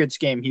Patriots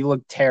game. He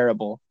looked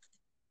terrible.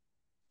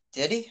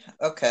 did he?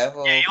 Okay. Yeah, he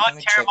Well, let looked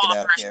me check terrible it the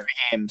out first here. 3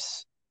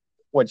 games,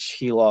 which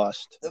he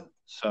lost. The,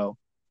 So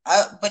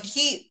but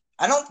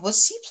I don't.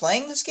 Was he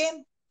playing this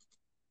game?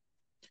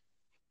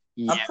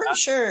 I'm yeah, pretty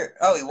sure.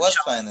 Oh, he was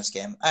playing this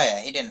game. Oh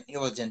yeah, he didn't.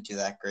 Didn't do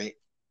that great.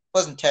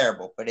 Wasn't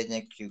terrible, but he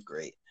didn't do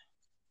great.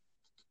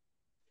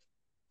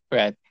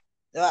 right.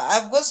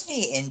 I wasn't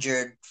he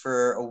injured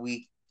for a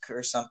week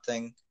or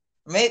something.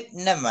 Maybe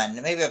never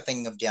mind. Maybe I'm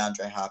thinking of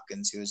DeAndre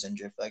Hopkins, who was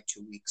injured for like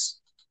 2 weeks.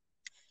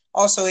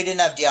 Also, he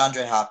didn't have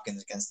DeAndre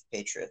Hopkins against the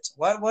Patriots.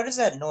 What is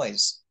that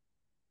noise?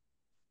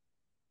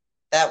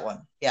 That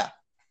one. Yeah.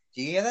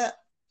 Do you hear that?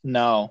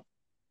 No.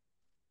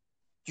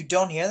 You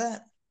don't hear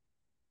that?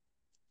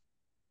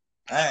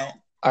 All right.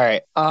 All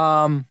right.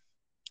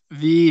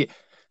 The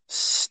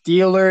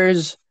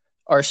Steelers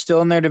are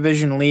still in their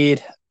division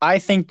lead. I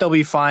think they'll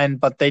be fine,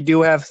 but they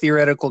do have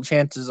theoretical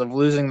chances of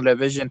losing the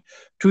division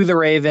to the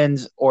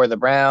Ravens or the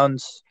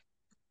Browns.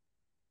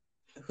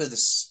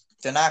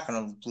 They're not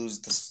going to lose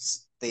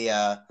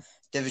the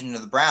division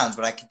of the Browns,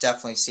 but I could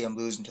definitely see them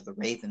losing to the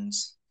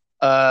Ravens.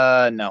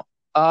 No.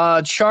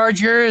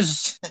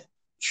 Chargers.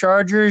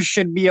 Chargers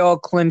should be all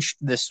clinched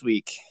this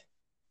week.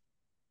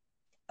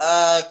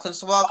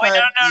 Clinch the wild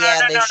card.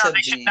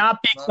 They should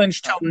not be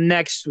clinched till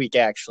next week.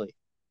 Actually.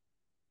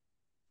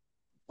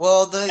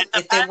 Well,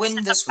 if they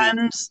win this week,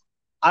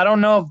 I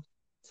don't know.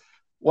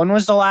 When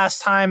was the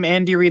last time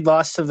Andy Reid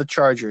lost to the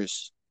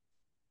Chargers?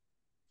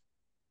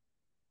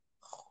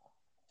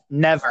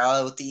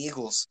 Never. With the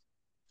Eagles.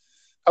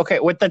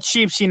 Okay, with the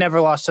Chiefs, he never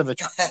lost to the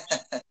Chargers.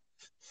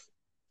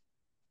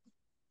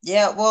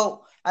 Yeah,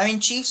 well, I mean,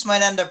 Chiefs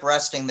might end up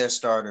resting their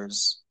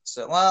starters.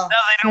 So, well, no,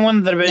 they didn't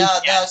win the division.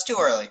 No, it's too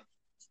early.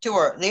 Too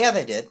early. Yeah,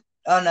 they did.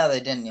 Oh no, they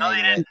didn't. No,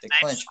 they didn't. They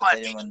clinched because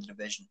they didn't win the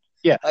division.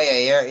 Yeah. Oh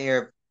yeah,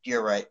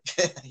 you're right.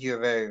 You're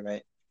very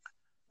right.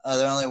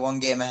 They're only one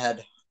game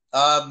ahead.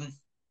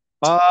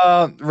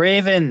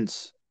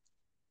 Ravens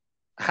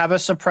have a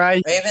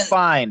surprise.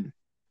 Fine.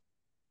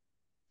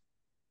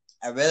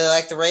 I really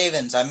like the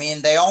Ravens. I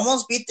mean, they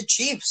almost beat the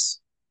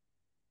Chiefs.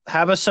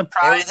 Have a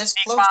surprise. This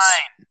close.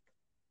 Fine.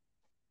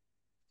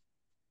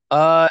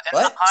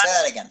 What? Say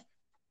that again.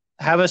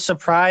 Have a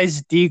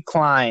surprise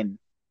decline.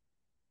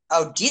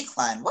 Oh,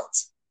 decline? What?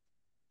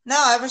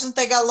 No, ever since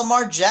they got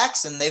Lamar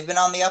Jackson, they've been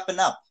on the up and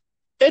up.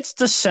 It's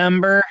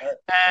December,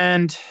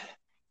 and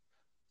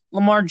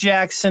Lamar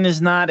Jackson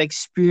is not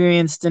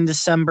experienced in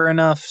December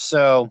enough,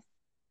 so...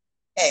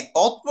 Hey,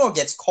 Baltimore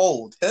gets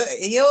cold.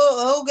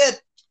 He'll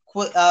get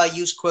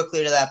used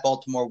quickly to that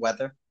Baltimore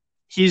weather.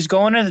 He's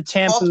going to the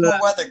Tampa... Baltimore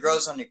weather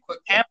grows on you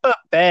quickly. Tampa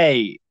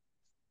Bay.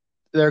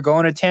 They're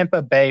going to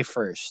Tampa Bay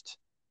first.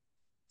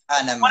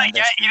 Never mind.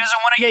 He doesn't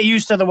want to get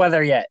used to the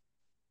weather yet.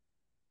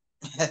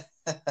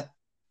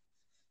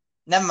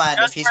 Never mind.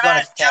 If he's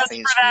going to Tampa,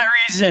 just for that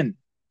reason.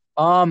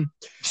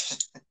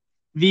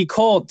 The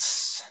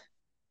Colts.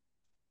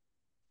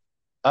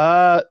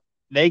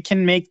 They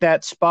can make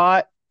that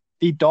spot.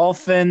 The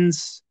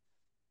Dolphins.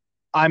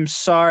 I'm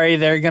sorry,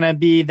 they're gonna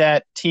be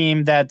that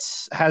team that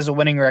has a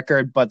winning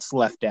record but's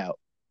left out.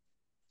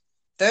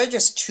 There are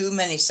just too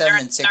many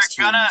 7-6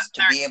 teams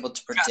to be able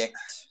to predict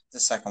the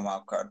second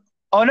wild card.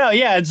 Oh no,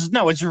 yeah,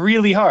 it's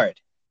really hard.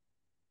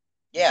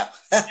 Yeah.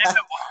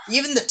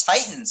 Even the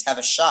Titans have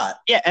a shot.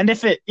 Yeah, and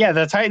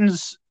the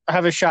Titans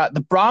have a shot.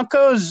 The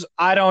Broncos,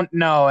 I don't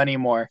know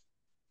anymore.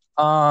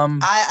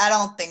 I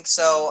don't think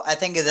so. I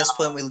think at this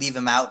point we leave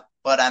them out.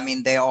 But I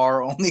mean, they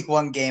are only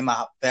one game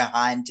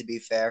behind, to be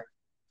fair.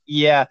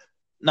 Yeah,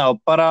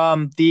 no, but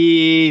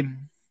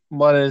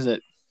what is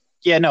it?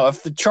 Yeah, no.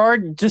 If the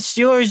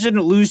Steelers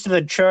didn't lose to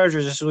the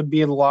Chargers, this would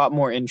be a lot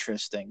more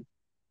interesting.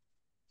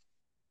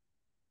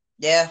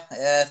 Yeah,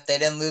 if they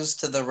didn't lose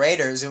to the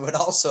Raiders, it would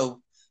also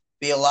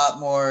be a lot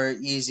more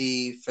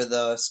easy for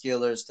the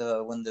Steelers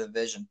to win the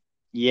division.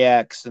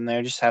 Yeah, because then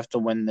they just have to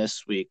win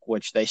this week,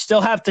 which they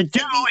still have to do,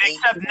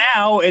 except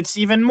now it's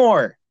even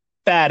more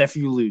bad if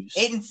you lose.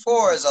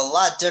 8-4 is a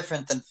lot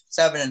different than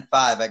 7-5,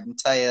 I can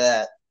tell you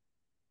that.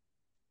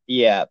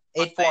 Yeah.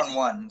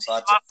 8-4-1 is a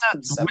lot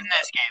different to win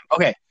this game.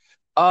 Okay.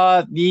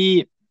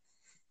 The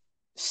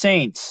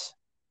Saints.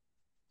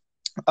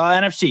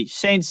 NFC.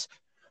 Saints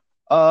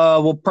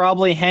will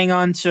probably hang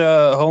on to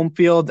home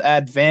field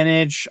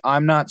advantage.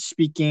 I'm not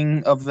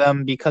speaking of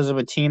them because of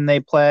a team they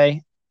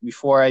play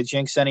before I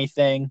jinx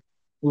anything.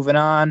 Moving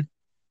on.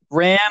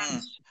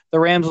 Rams. The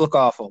Rams look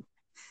awful.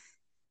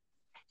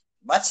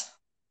 What?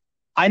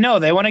 I know.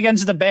 They went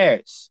against the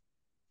Bears.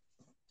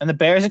 And the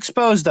Bears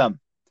exposed them.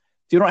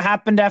 Do you know what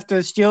happened after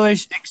the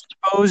Steelers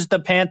exposed the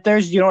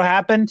Panthers? Do you know what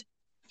happened?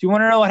 Do you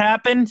want to know what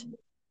happened?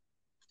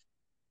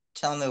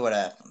 Tell me what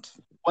happened.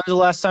 When's the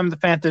last time the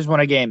Panthers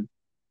won a game?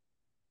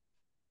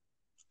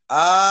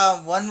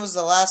 When was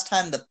the last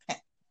time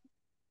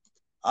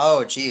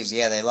Oh, geez.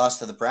 Yeah, they lost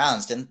to the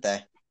Browns, didn't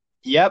they?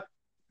 Yep.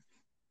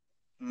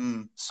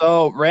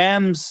 So,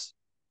 Rams,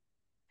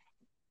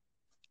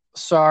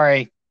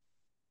 Sorry.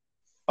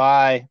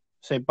 Bye.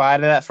 Say bye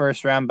to that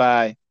first round.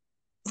 Bye.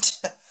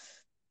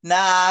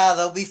 Nah,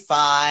 they'll be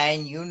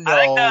fine. You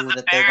I think know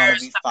that they're going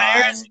to be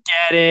fine. Bears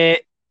get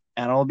it,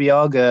 and it'll be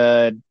all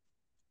good.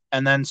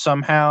 And then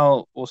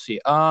somehow we'll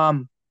see.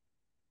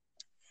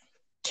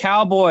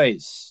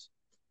 Cowboys.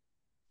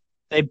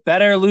 They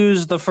better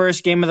lose the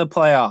first game of the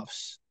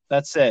playoffs.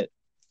 That's it.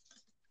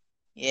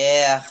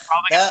 Yeah,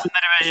 Probably gonna win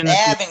the division they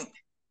this week. haven't.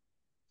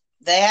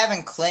 They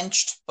haven't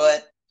clinched,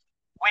 but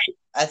Wait.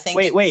 I think.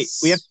 Wait.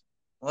 We have.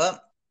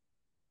 What?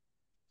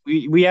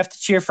 We have to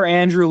cheer for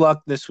Andrew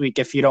Luck this week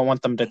if you don't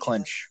want them to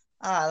clinch.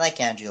 I like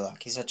Andrew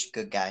Luck. He's such a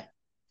good guy.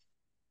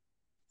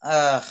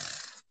 Well,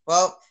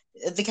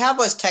 the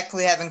Cowboys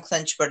technically haven't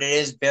clinched, but it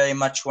is very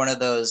much one of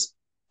those,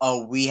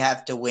 oh, we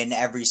have to win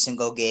every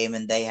single game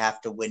and they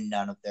have to win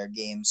none of their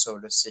games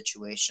sort of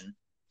situation.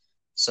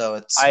 So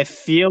it's. I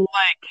feel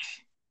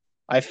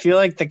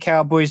like the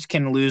Cowboys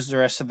can lose the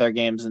rest of their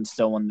games and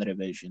still win the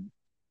division.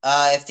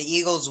 If the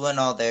Eagles win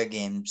all their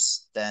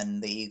games, then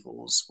the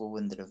Eagles will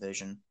win the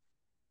division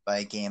by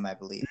a game, I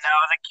believe. No,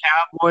 the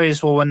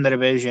Cowboys will win the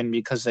division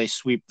because they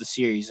sweep the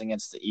series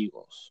against the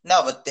Eagles.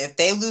 No, but if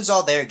they lose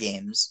all their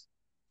games,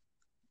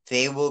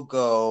 they will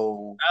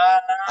go.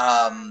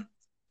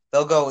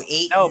 They'll go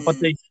 8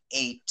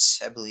 8,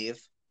 I believe,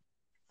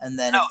 and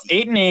then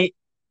 8-8.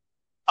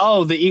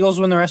 Oh, the Eagles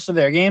win the rest of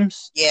their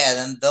games. Yeah,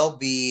 then they'll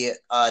be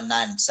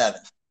 9-7.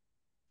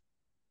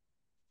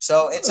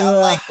 So it's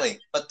unlikely,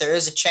 but there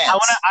is a chance.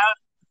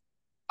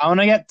 I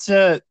want to get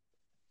to.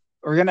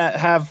 We're gonna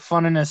have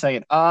fun in a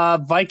second.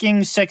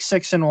 Vikings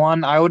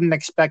 6-6-1. I wouldn't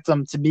expect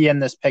them to be in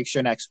this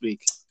picture next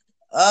week.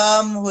 Who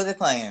are they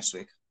playing next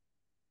week?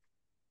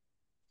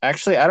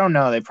 Actually, I don't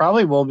know. They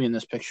probably will be in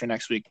this picture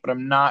next week, but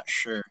I'm not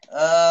sure.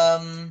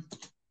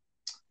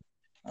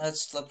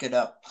 Let's look it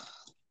up.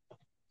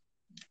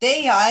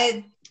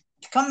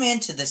 Coming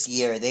into this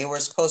year, they were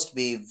supposed to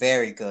be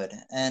very good,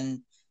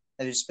 and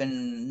they've just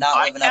been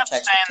not living up to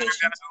expectations.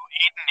 They're gonna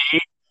go 8-8,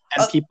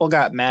 and people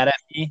got mad at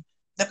me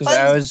because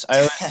I was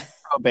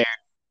pro Bear.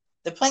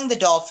 They're playing the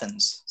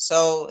Dolphins,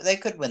 so they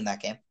could win that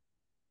game.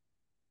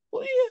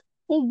 Well, yeah.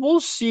 Well, we'll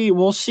see.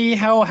 We'll see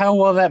how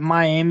well that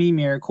Miami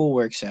Miracle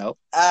works out.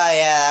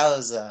 Yeah,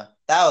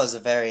 that was a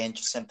very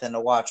interesting thing to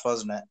watch,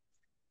 wasn't it?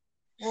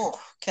 Oh,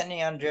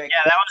 Kenyon Drake.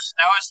 Yeah,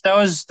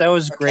 that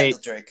was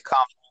great. Drake.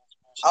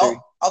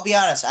 I'll be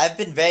honest. I've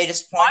been very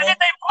disappointed. Why did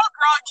they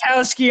put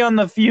Gronkowski on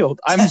the field?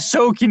 I'm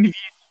so confused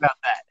about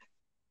that.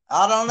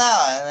 I don't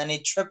know. And then he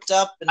tripped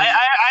up. And... I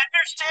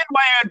understand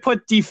why I would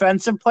put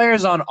defensive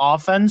players on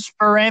offense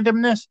for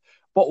randomness,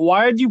 but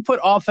why would you put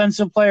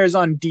offensive players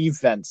on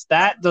defense?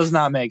 That does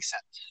not make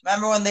sense.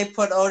 Remember when they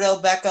put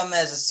Odell Beckham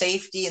as a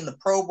safety in the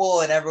Pro Bowl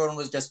and everyone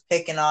was just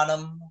picking on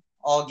him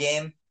all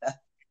game?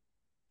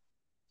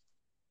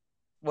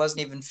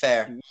 Wasn't even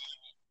fair.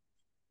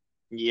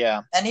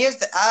 Yeah. And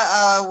here's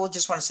I will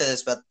just want to say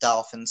this about the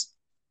Dolphins.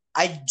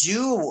 I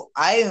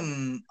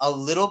am a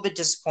little bit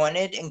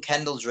disappointed in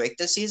Kendall Drake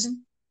this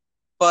season,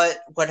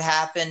 but what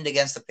happened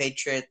against the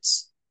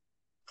Patriots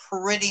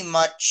pretty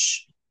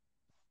much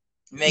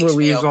makes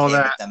me okay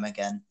with them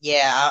again.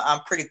 Yeah,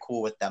 I'm pretty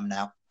cool with them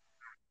now.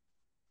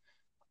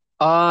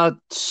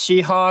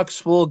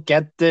 Seahawks will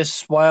get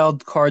this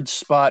wild card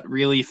spot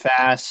really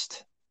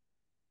fast.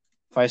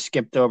 If I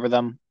skipped over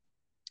them.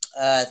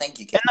 I think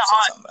you can say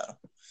something about them.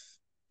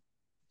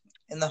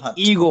 In the hunt.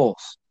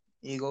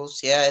 Eagles,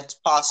 yeah, it's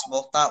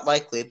possible. Not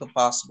likely, but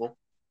possible.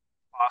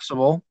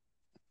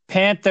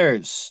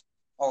 Panthers,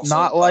 also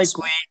not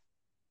possible. Likely.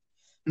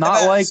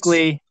 Not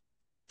likely.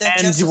 They're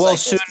and just will like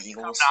soon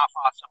become not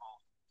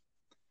possible.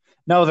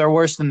 No, they're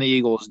worse than the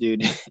Eagles,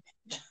 dude.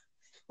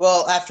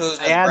 Well, after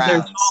losing the Browns.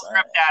 Their souls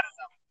ripped out of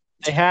them.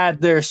 They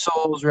had their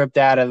souls ripped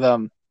out of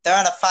them. They're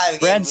on a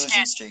 5-game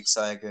losing streak,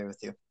 so I agree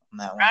with you on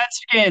that one.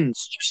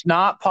 Redskins, just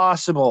not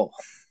possible.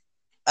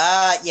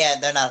 Yeah,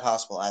 they're not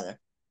possible either.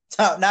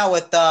 Now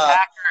with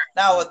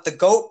the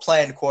GOAT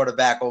playing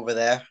quarterback over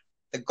there,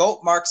 the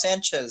GOAT Mark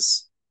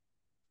Sanchez.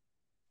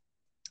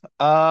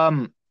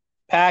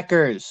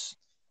 Packers.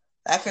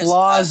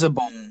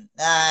 Plausible.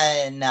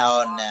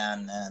 No.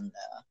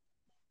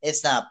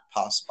 It's not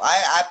possible.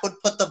 I would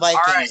put the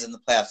Vikings in the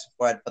playoffs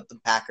before I'd put the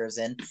Packers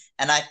in,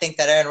 and I think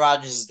that Aaron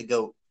Rodgers is the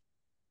GOAT.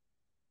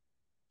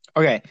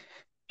 Okay,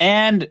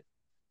 and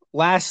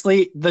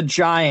lastly, the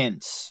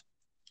Giants.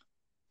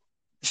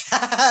 Hey,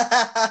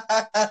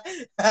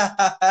 buddy,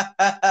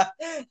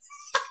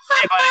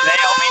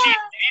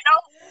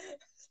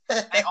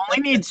 they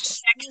only need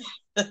 16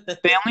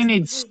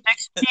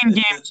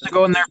 games to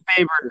go in their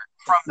favor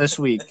from this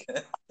week.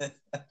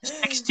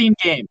 16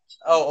 games.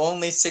 Oh,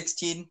 only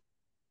 16?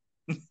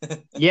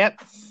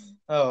 Yep.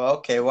 Oh,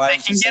 okay. Why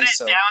did you say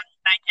so? They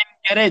can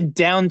get it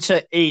down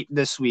to 8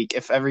 this week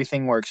if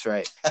everything works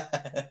right.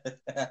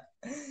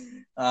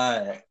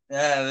 All right.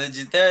 They're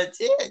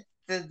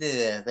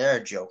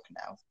a joke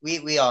now.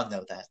 We all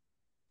know that.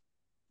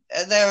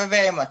 They're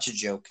very much a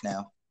joke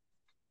now.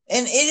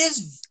 And it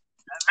is.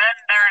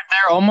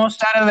 They're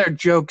almost out of their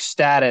joke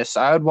status.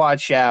 I would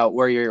watch out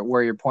where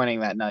you're pointing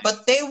that knife.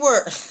 But they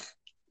were.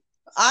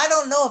 I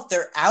don't know if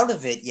they're out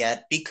of it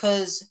yet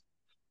because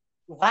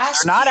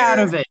last They're not year, out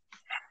of it.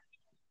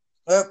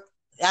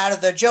 Out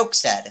of their joke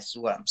status is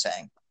what I'm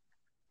saying.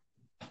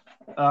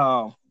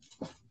 Oh.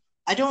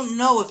 I don't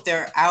know if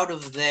they're out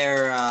of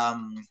their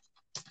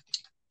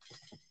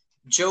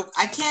joke.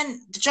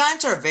 The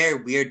Giants are a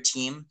very weird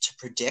team to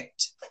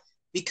predict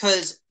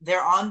because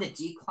they're on the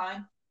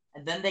decline,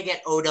 and then they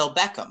get Odell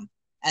Beckham,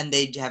 and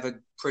they have a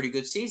pretty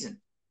good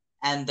season.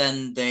 And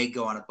then they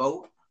go on a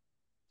boat,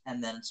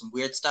 and then some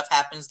weird stuff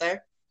happens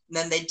there, and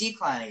then they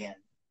decline again.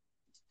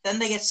 Then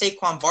they get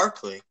Saquon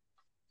Barkley,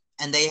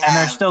 and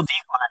they're still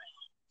declining.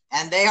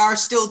 And they are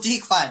still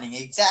declining,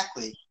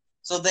 exactly.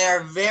 So they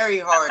are very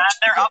hard. And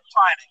they're up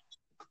climbing.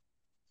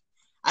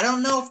 I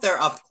don't know if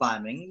they're up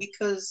climbing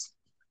because,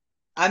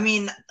 I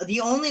mean, the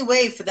only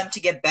way for them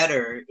to get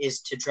better is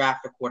to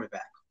draft a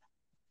quarterback.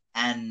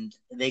 And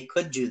they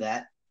could do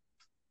that,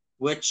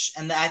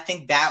 and I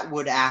think that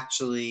would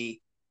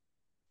actually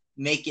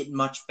make it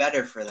much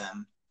better for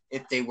them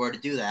if they were to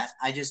do that.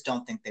 I just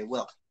don't think they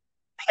will.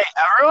 Hey,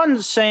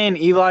 everyone's saying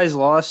Eli's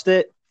lost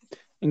it,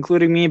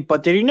 including me,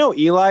 but did you know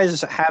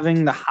Eli's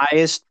having the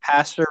highest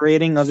passer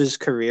rating of his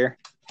career?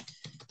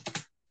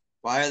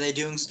 Why are they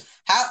doing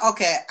how?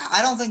 Okay,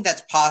 I don't think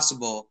that's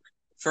possible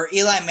for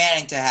Eli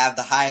Manning to have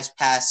the highest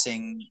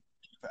passing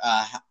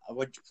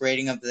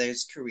rating of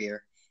his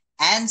career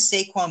and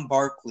Saquon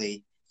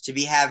Barkley to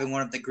be having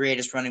one of the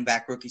greatest running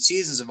back rookie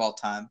seasons of all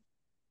time,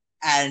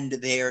 and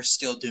they are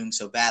still doing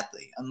so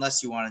badly,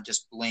 unless you want to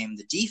just blame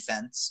the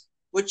defense,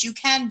 which you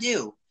can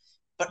do.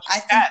 But I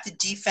think the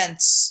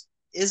defense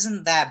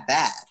isn't that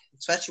bad,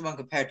 especially when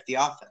compared to the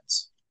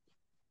offense.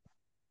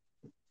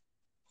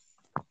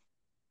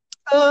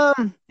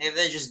 Maybe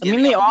they're just the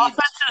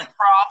offensive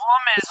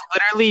problem is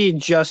literally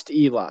just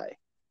Eli.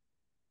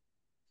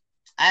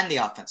 And the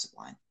offensive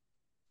line.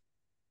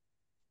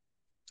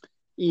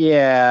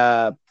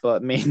 Yeah,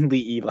 but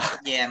mainly Eli.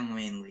 Yeah,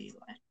 mainly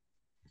Eli.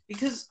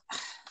 Because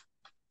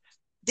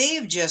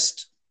they've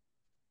just...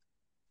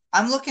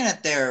 I'm looking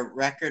at their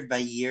record by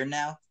year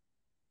now.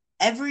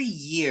 Every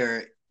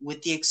year,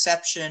 with the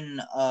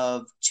exception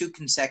of 2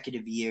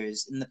 consecutive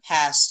years, in the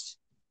past...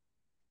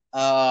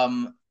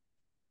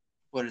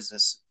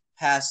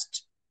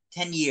 past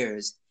 10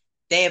 years,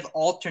 they have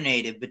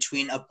alternated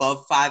between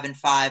above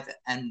 5-5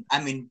 and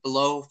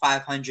below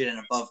 500 and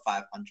above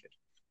 500,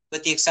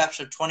 with the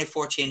exception of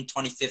 2014 and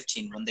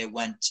 2015 when they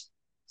went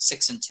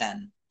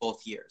 6-10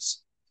 both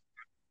years.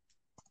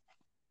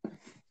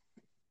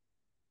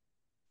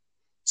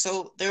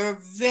 So they're a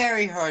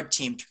very hard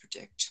team to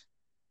predict.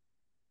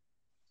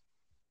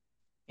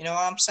 You know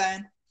what I'm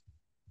saying?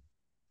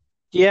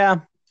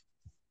 Yeah.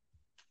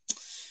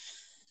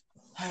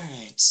 All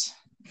right.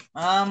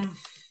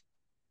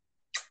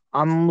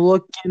 I'm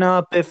looking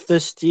up if the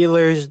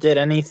Steelers did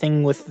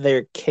anything with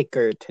their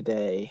kicker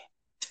today.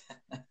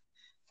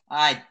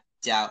 I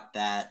doubt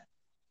that.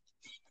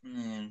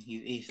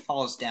 He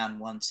falls down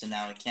once and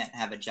now he can't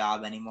have a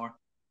job anymore.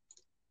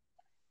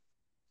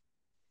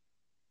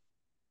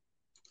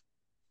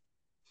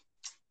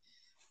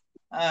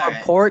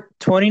 Report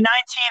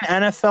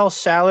 2019 NFL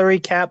salary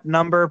cap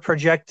number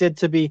projected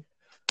to be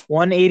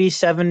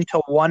 187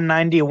 to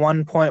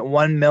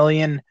 191.1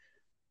 million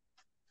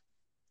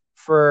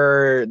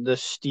for the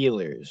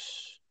Steelers.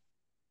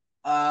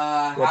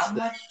 How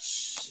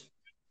much?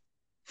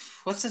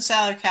 What's the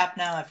salary cap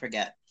now? I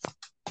forget.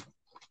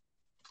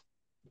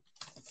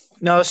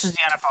 No, this is the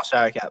NFL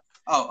salary cap.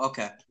 Oh,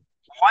 okay.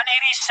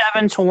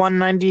 187 to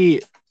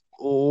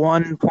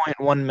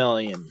 191.1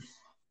 million.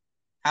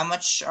 How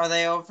much are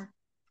they over?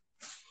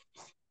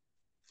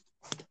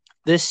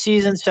 This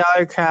season's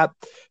salary cap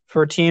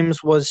for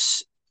teams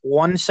was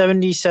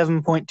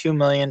 177.2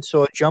 million,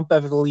 so a jump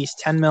of at least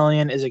 10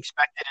 million is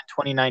expected in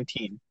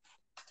 2019.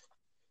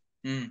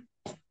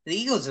 The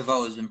Eagles have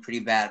always been pretty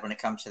bad when it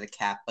comes to the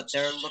cap, but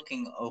they're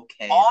looking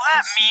okay. All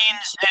that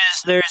means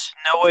is there's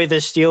no way the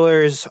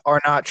Steelers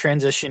are not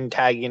transition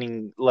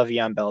tagging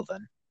Le'Veon Bell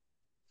then.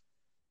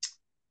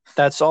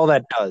 That's all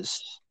that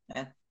does.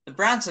 Yeah. The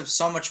Browns have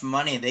so much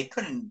money, they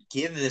couldn't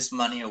give this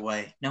money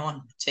away. No one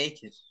would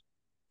take it.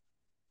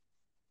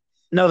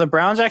 No, the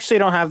Browns actually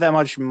don't have that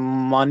much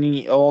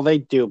money. Oh, they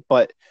do,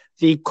 but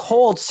the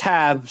Colts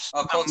have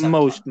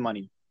most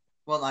money.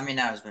 Well, not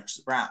as much as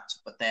the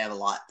Browns, but they have a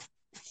lot.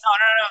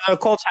 No. The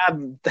Colts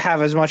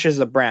have as much as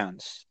the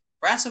Browns.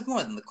 Browns have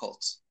more than the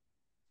Colts.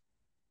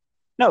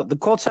 No, the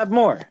Colts have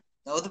more.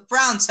 No, the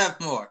Browns have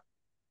more.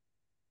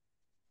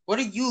 What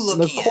are you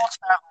looking at? The Colts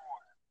have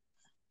more.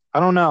 I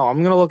don't know. I'm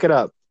going to look it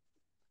up.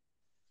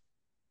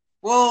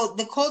 Well,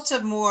 the Colts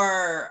have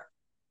more...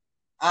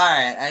 All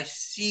right, I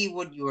see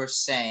what you are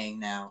saying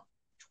now.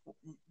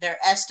 They're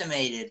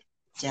estimated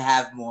to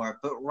have more,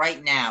 but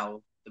right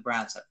now, the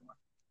Browns have more.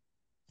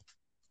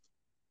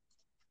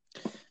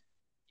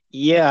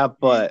 Yeah,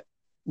 but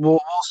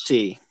we'll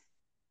see.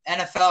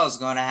 NFL is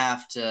going to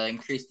have to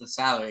increase the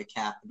salary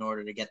cap in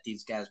order to get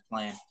these guys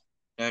playing.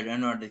 Or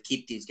in order to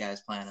keep these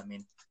guys playing,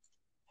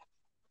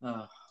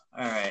 all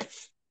right.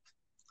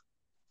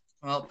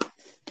 Well,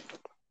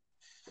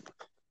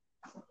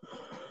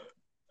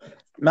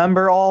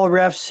 Remember all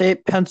refs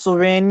hate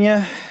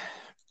Pennsylvania?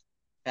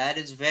 That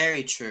is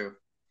very true.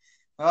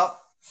 Well,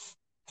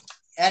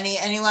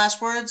 any last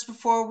words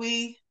before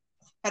we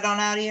head on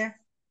out of here?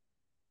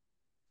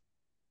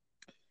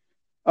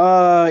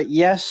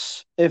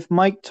 Yes. If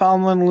Mike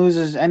Tomlin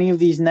loses any of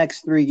these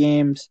next 3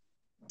 games,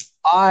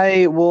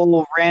 I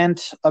will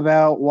rant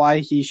about why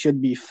he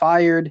should be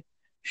fired.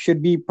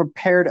 Should be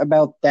prepared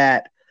about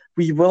that.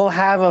 We will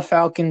have a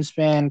Falcons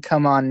fan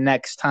come on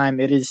next time.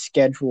 It is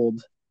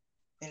scheduled.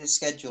 It is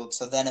scheduled,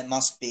 so then it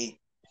must be.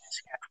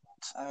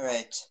 All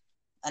right.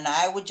 And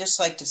I would just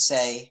like to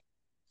say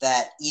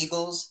that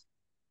Eagles,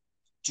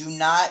 do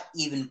not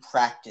even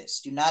practice.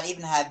 Do not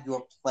even have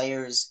your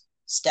players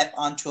step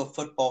onto a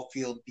football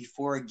field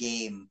before a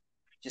game.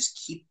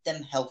 Just keep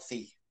them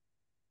healthy.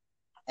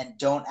 And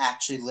don't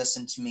actually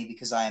listen to me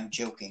because I am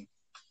joking.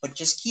 But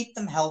just keep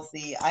them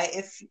healthy.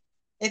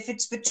 If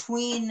it's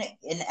between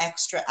an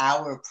extra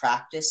hour of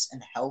practice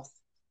and health,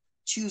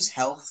 choose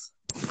health.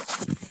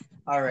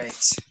 All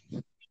right.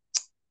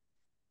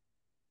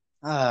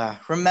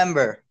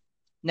 Remember,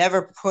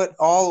 never put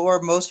all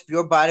or most of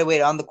your body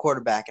weight on the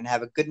quarterback, and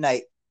have a good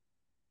night.